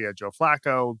Baltimore. You had Joe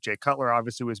Flacco, Jay Cutler,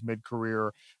 obviously was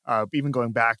mid-career. Even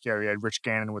going back, you had Rich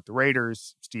Gannon with the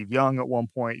Raiders, Steve Young at one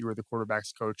point. You were the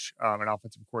quarterbacks coach and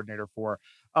offensive coordinator for.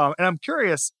 And I'm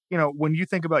curious, when you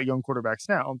think about young quarterbacks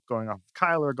now, going off of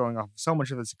Kyler, going off of so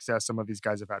much of the success some of these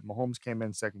guys have had. Mahomes came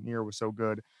in second year, was so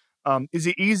good. Is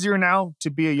it easier now to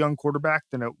be a young quarterback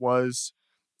than it was,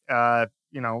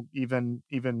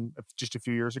 even just a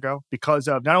few years ago, because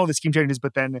of not only the scheme changes,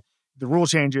 but then the rule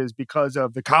changes, because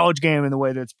of the college game and the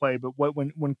way that it's played? But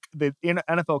when the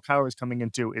NFL Kyler is coming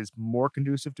into is more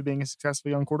conducive to being a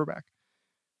successful young quarterback?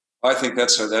 I think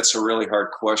that's a really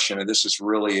hard question, and this is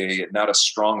really not a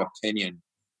strong opinion,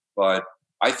 but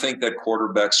I think that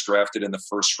quarterbacks drafted in the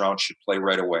first round should play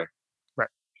right away. Right.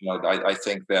 I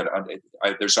think that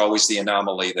there's always the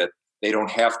anomaly that they don't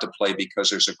have to play because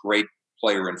there's a great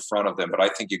player in front of them. But I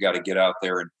think you got to get out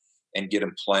there and get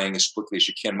him playing as quickly as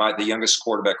you can. The youngest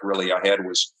quarterback really I had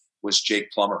was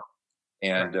Jake Plummer,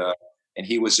 and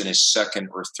he was in his second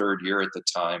or third year at the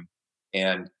time,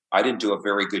 and I didn't do a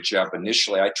very good job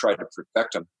initially. I tried to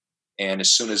protect him, and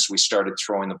as soon as we started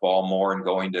throwing the ball more and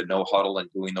going to no huddle and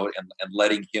doing and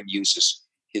letting him use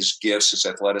his gifts, his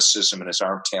athleticism, and his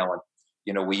arm talent,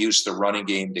 we used the running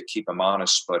game to keep him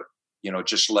honest. But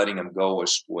just letting him go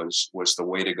was the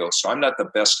way to go. So I'm not the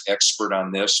best expert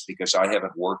on this because I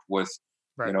haven't worked with,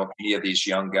 any of these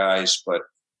young guys, but,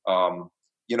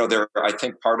 I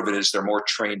think part of it is they're more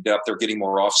trained up. They're getting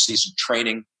more off-season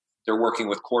training. They're working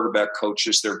with quarterback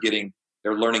coaches. They're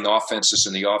learning offenses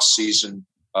in the off-season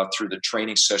through the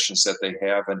training sessions that they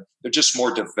have. And they're just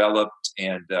more developed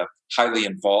and highly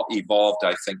evolved,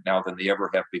 I think, now than they ever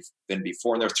have been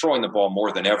before. And they're throwing the ball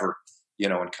more than ever,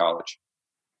 in college.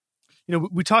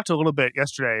 We talked a little bit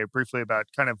yesterday briefly about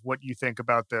kind of what you think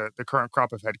about the current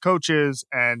crop of head coaches.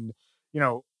 And,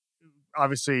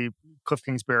 obviously Cliff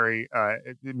Kingsbury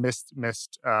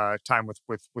missed time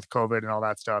with COVID and all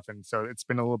that stuff. And so it's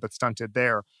been a little bit stunted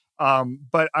there.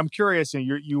 But I'm curious,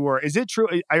 is it true?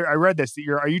 I read this,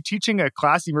 that are you teaching a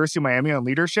class at University of Miami on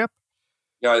leadership?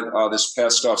 Yeah. This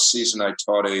past off season, I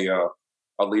taught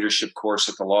a leadership course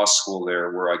at the law school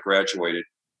there where I graduated.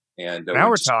 And now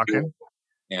we're talking.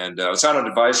 And I was on an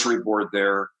advisory board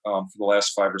there for the last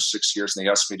 5 or 6 years. And they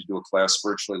asked me to do a class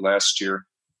virtually last year.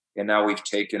 And now we've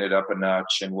taken it up a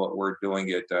notch, and what we're doing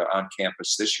it on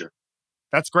campus this year.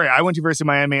 That's great. I went to University of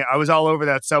Miami. I was all over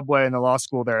that subway in the law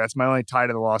school there. That's my only tie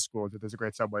to the law school. There's a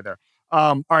great subway there.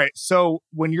 All right. So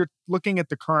when you're looking at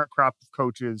the current crop of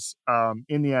coaches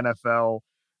in the NFL,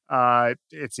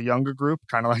 it's a younger group,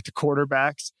 kind of like the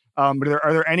quarterbacks. But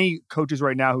are there any coaches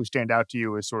right now who stand out to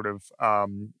you as sort of,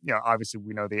 obviously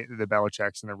we know the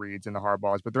Belichicks and the Reeds and the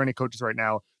Harbaughs, but are there any coaches right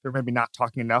now they're maybe not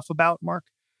talking enough about, Mark?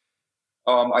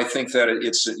 I think that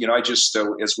it's, I just,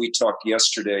 as we talked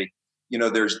yesterday,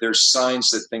 there's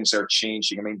signs that things are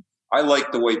changing. I mean, I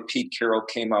like the way Pete Carroll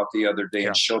came out the other day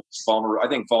and showed I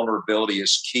think vulnerability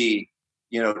is key,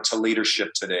 to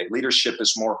leadership today. Leadership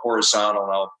is more horizontal.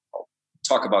 And I'll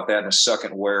talk about that in a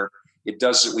second, where it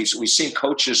does. We've seen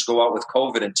coaches go out with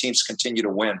COVID and teams continue to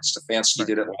win. Stefanski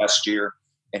did it last year,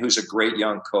 and who's a great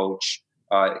young coach.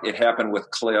 It happened with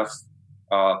Cliff.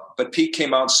 But Pete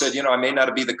came out and said, I may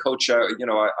not be the coach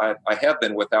I have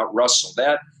been without Russell.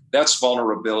 That's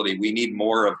vulnerability. We need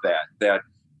more of that,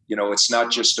 it's not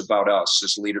just about us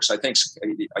as leaders. I think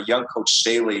a young coach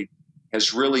Staley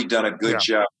has really done a good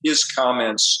job. His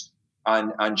comments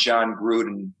on John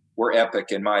Gruden were epic,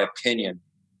 in my opinion.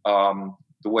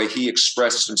 The way he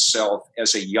expressed himself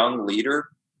as a young leader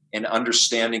and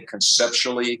understanding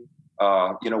conceptually,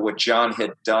 what John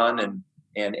had done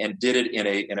and did it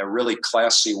in a really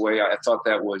classy way. I thought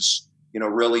that was,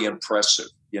 really impressive.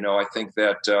 I think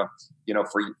that,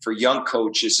 for young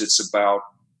coaches, it's about,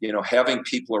 having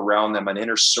people around them, an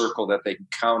inner circle that they can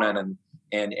count on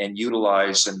and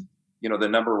utilize. And, the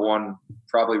number one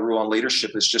probably rule on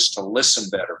leadership is just to listen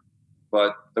better.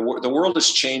 But the world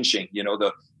is changing.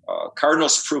 The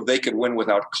Cardinals proved they could win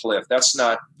without Cliff. That's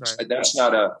not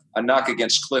a knock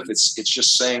against Cliff. It's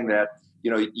just saying that,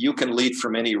 you can lead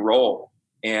from any role.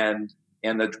 And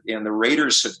the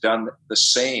Raiders have done the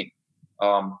same.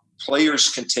 Players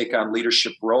can take on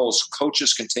leadership roles.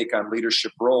 Coaches can take on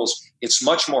leadership roles. It's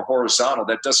much more horizontal.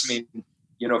 That doesn't mean,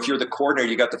 if you're the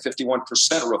coordinator, you got the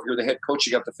 51% rule. If you're the head coach,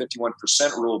 you got the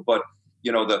 51% rule. But,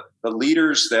 the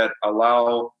leaders that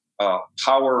allow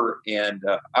power and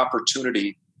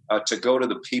opportunity to go to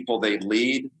the people they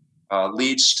lead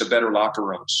leads to better locker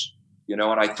rooms. And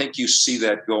I think you see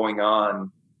that going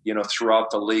on,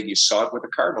 throughout the league. You saw it with the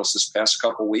Cardinals this past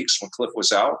couple of weeks when Cliff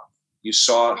was out. You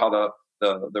saw how the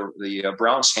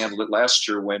Browns handled it last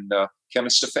year when Kevin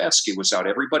Stefanski was out.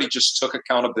 Everybody just took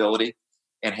accountability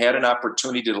and had an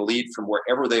opportunity to lead from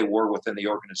wherever they were within the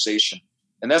organization.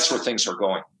 And that's where things are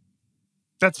going.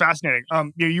 That's fascinating.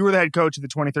 You were the head coach of the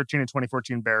 2013 and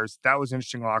 2014 Bears. That was an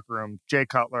interesting locker room. Jay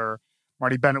Cutler,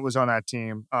 Marty Bennett was on that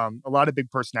team. A lot of big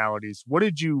personalities. What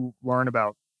did you learn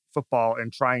about football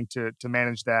and trying to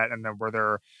manage that? And then were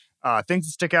there things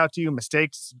that stick out to you,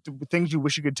 mistakes, things you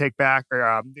wish you could take back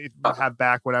or have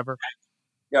back, whatever?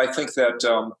 Yeah, I think that,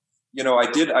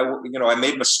 I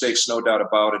made mistakes, no doubt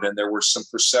about it. And there were some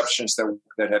perceptions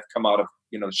that have come out of,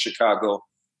 Chicago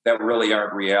that really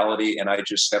aren't reality. And I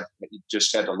just had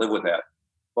to live with that.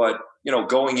 But,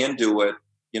 going into it,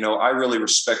 I really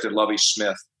respected Lovie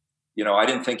Smith. I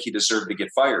didn't think he deserved to get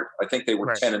fired. I think they were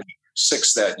 10-6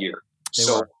 that year.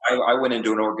 I went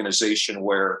into an organization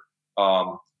where,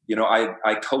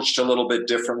 I coached a little bit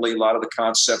differently. A lot of the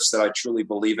concepts that I truly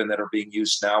believe in that are being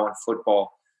used now in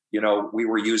football, we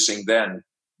were using then.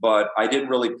 But I didn't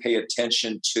really pay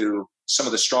attention to some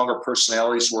of the stronger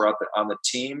personalities who were on the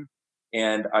team.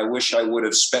 And I wish I would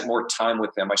have spent more time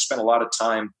with them. I spent a lot of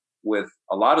time with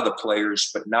a lot of the players,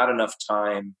 but not enough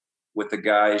time with the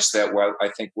guys that I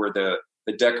think were the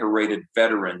decorated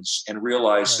veterans and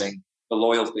realizing the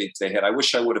loyalty they had. I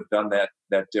wish I would have done that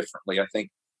differently. I think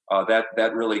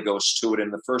that really goes to it.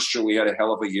 In the first year, we had a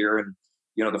hell of a year, and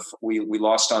we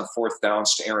lost on fourth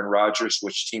downs to Aaron Rodgers,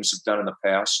 which teams have done in the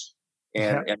past,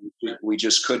 and we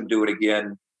just couldn't do it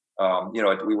again.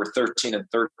 We were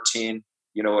 13-13,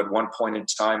 at one point in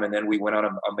time, and then we went on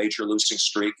a major losing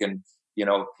streak. And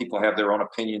people have their own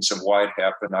opinions of why it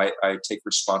happened. I take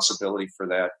responsibility for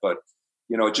that, but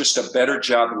just a better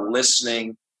job of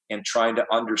listening and trying to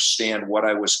understand what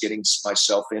I was getting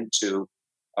myself into.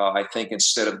 I think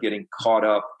instead of getting caught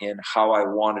up in how I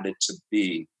wanted it to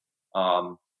be,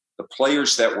 the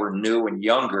players that were new and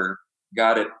younger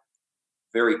got it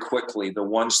very quickly. The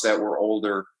ones that were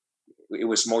older, it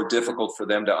was more difficult for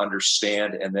them to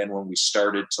understand. And then when we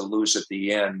started to lose at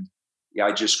the end,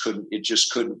 we just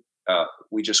couldn't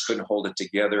hold it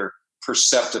together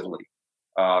perceptively.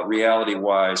 Reality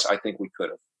wise, I think we could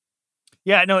have.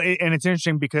 Yeah, no, and it's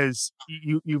interesting because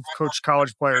you've coached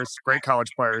college players, great college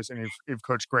players, and you've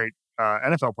coached great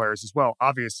NFL players as well,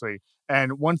 obviously.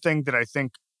 And one thing that I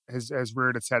think has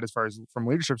reared its head as far as from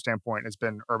leadership standpoint has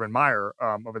been Urban Meyer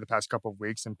over the past couple of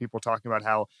weeks, and people talking about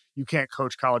how you can't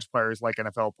coach college players like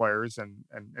NFL players and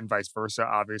vice versa,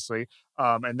 obviously.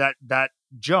 And that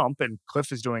jump, and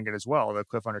Cliff is doing it as well, that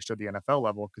Cliff understood the NFL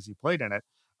level because he played in it.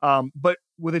 But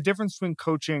with a difference between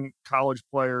coaching college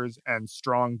players and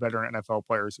strong veteran NFL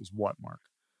players is what, Mark?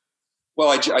 Well,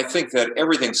 I think that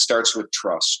everything starts with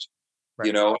trust.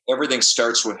 Right. Everything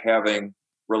starts with having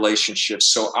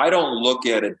relationships. So I don't look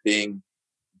at it being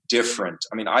different.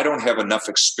 I mean, I don't have enough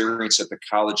experience at the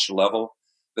college level.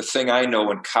 The thing I know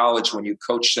in college, when you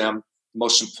coach them, the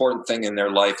most important thing in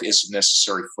their life is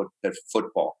necessary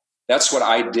football. That's what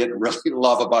I did really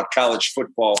love about college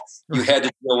football. You had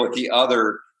to deal with the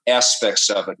other aspects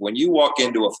of it. When you walk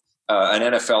into an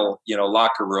NFL,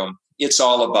 locker room, it's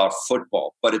all about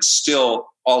football, but it's still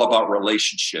all about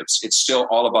relationships. It's still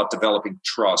all about developing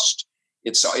trust.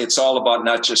 It's all about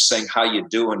not just saying how you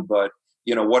doing, but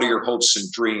what are your hopes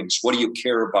and dreams? What do you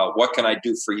care about? What can I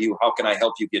do for you? How can I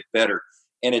help you get better?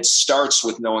 And it starts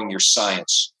with knowing your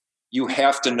science. You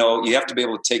have to be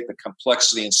able to take the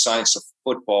complexity and science of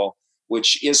football,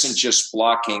 which isn't just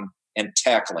blocking and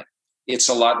tackling. It's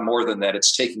a lot more than that.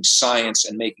 It's taking science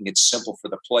and making it simple for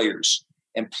the players.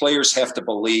 And players have to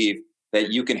believe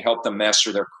that you can help them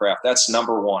master their craft. That's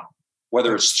number one.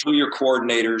 Whether it's through your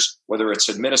coordinators, whether it's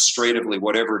administratively,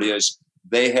 whatever it is,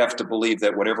 they have to believe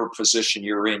that whatever position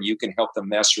you're in, you can help them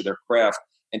master their craft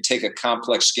and take a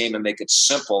complex game and make it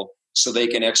simple so they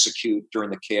can execute during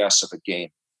the chaos of a game.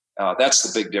 That's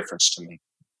the big difference to me.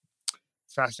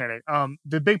 Fascinating.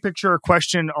 The big picture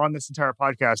question on this entire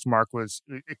podcast, Mark, was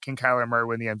can Kyler Murray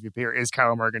win the MVP, or is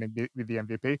Kyler Murray going to be the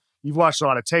MVP? You've watched a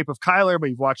lot of tape of Kyler, but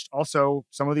you've watched also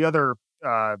some of the other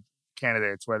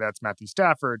candidates, whether that's Matthew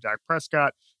Stafford, Dak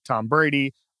Prescott, Tom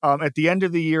Brady. At the end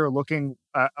of the year, looking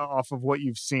off of what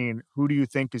you've seen, who do you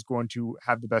think is going to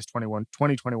have the best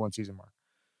 2021 season, Mark?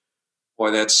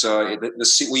 Boy, that's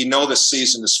we know the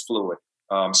season is fluid,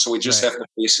 so we just have to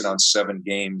base it on 7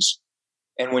 games.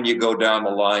 And when you go down the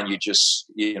line, you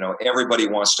just everybody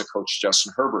wants to coach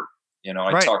Justin Herbert.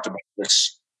 I talked about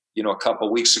this a couple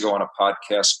of weeks ago on a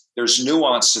podcast. There's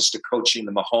nuances to coaching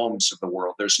the Mahomes of the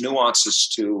world. There's nuances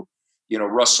to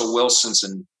Russell Wilson's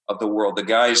of the world, the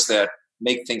guys that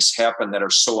make things happen that are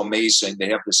so amazing. They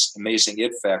have this amazing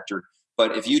it factor.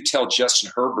 But if you tell Justin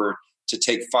Herbert to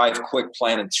take 5 quick,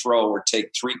 plan and throw, or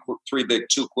take 3 big,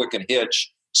 2 quick and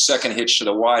hitch, second hitch to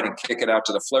the wide and kick it out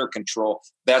to the flare control,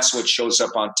 that's what shows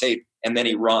up on tape. And then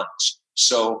he runs.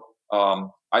 So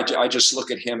I just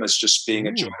look at him as just being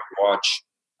a joy to watch.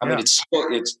 I mean, it's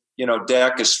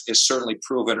Dak is certainly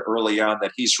proven early on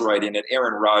that he's right in it.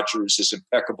 Aaron Rodgers is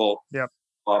impeccable. Yep.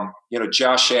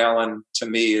 Josh Allen to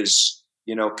me is,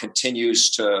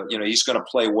 continues to, he's going to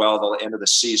play well the end of the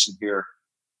season here.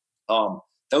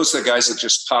 Those are the guys that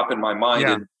just pop in my mind.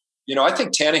 Yeah. And, I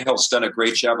think Tannehill's done a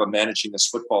great job of managing this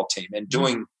football team and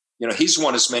doing, he's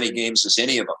won as many games as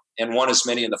any of them and won as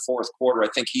many in the fourth quarter. I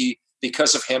think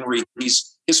because of Henry,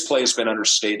 his play has been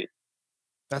understated.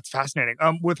 That's fascinating.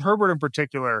 With Herbert in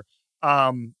particular,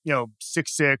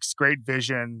 6'6", great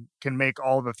vision, can make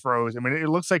all the throws. I mean, it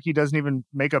looks like he doesn't even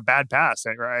make a bad pass.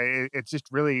 Right? It's just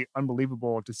really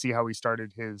unbelievable to see how he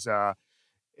started his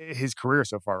career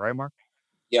so far, right, Mark?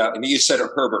 Yeah, I mean, you said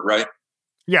Herbert, right?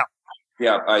 Yeah.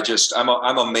 Yeah,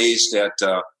 I'm amazed at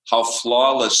how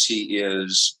flawless he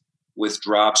is with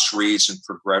drops, reads, and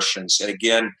progressions. And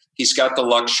again, he's got the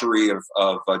luxury of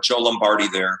Joe Lombardi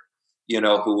there,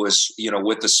 who was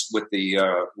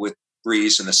with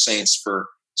Breeze and the Saints for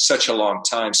such a long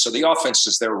time. So the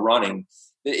offenses they're running,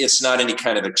 it's not any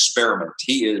kind of experiment.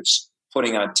 He is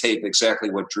putting on tape exactly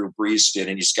what Drew Brees did,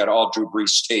 and he's got all Drew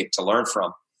Brees tape to learn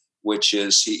from. which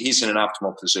is he's in an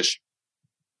optimal position.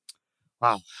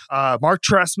 Wow. Mark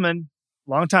Trestman,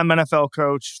 longtime NFL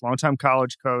coach, longtime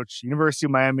college coach, University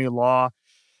of Miami law.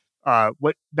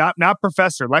 Not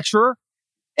professor, lecturer?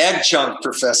 Adjunct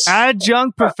professor.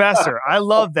 Adjunct professor. I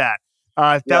love that.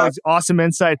 That was awesome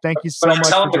insight. Thank you so much.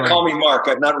 Tell them to call me Mark.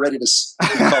 I'm not ready to.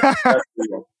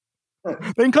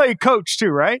 They can call you coach too,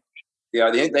 right? Yeah,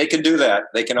 they can do that.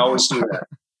 They can always do that.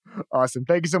 Awesome.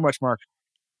 Thank you so much, Mark.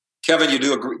 Kevin, you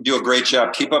do a great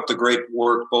job. Keep up the great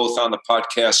work, both on the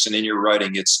podcast and in your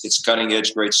writing. It's cutting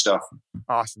edge, great stuff.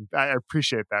 Awesome. I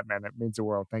appreciate that, man. It means the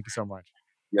world. Thank you so much.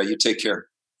 Yeah, you take care.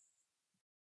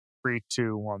 3,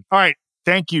 2, 1. All right.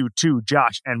 Thank you to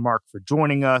Josh and Mark for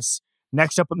joining us.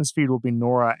 Next up on this feed will be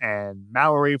Nora and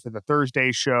Mallory for the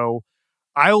Thursday show.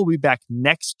 I will be back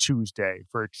next Tuesday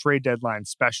for a trade deadline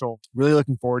special. Really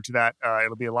looking forward to that.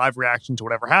 It'll be a live reaction to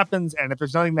whatever happens. And if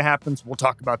there's nothing that happens, we'll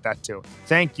talk about that too.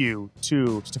 Thank you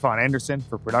to Stefan Anderson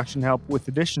for production help with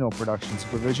additional production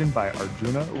supervision by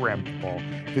Arjuna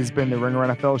Rampal. This has been the Ringer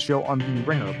NFL show on the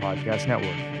Ringer Podcast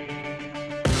Network.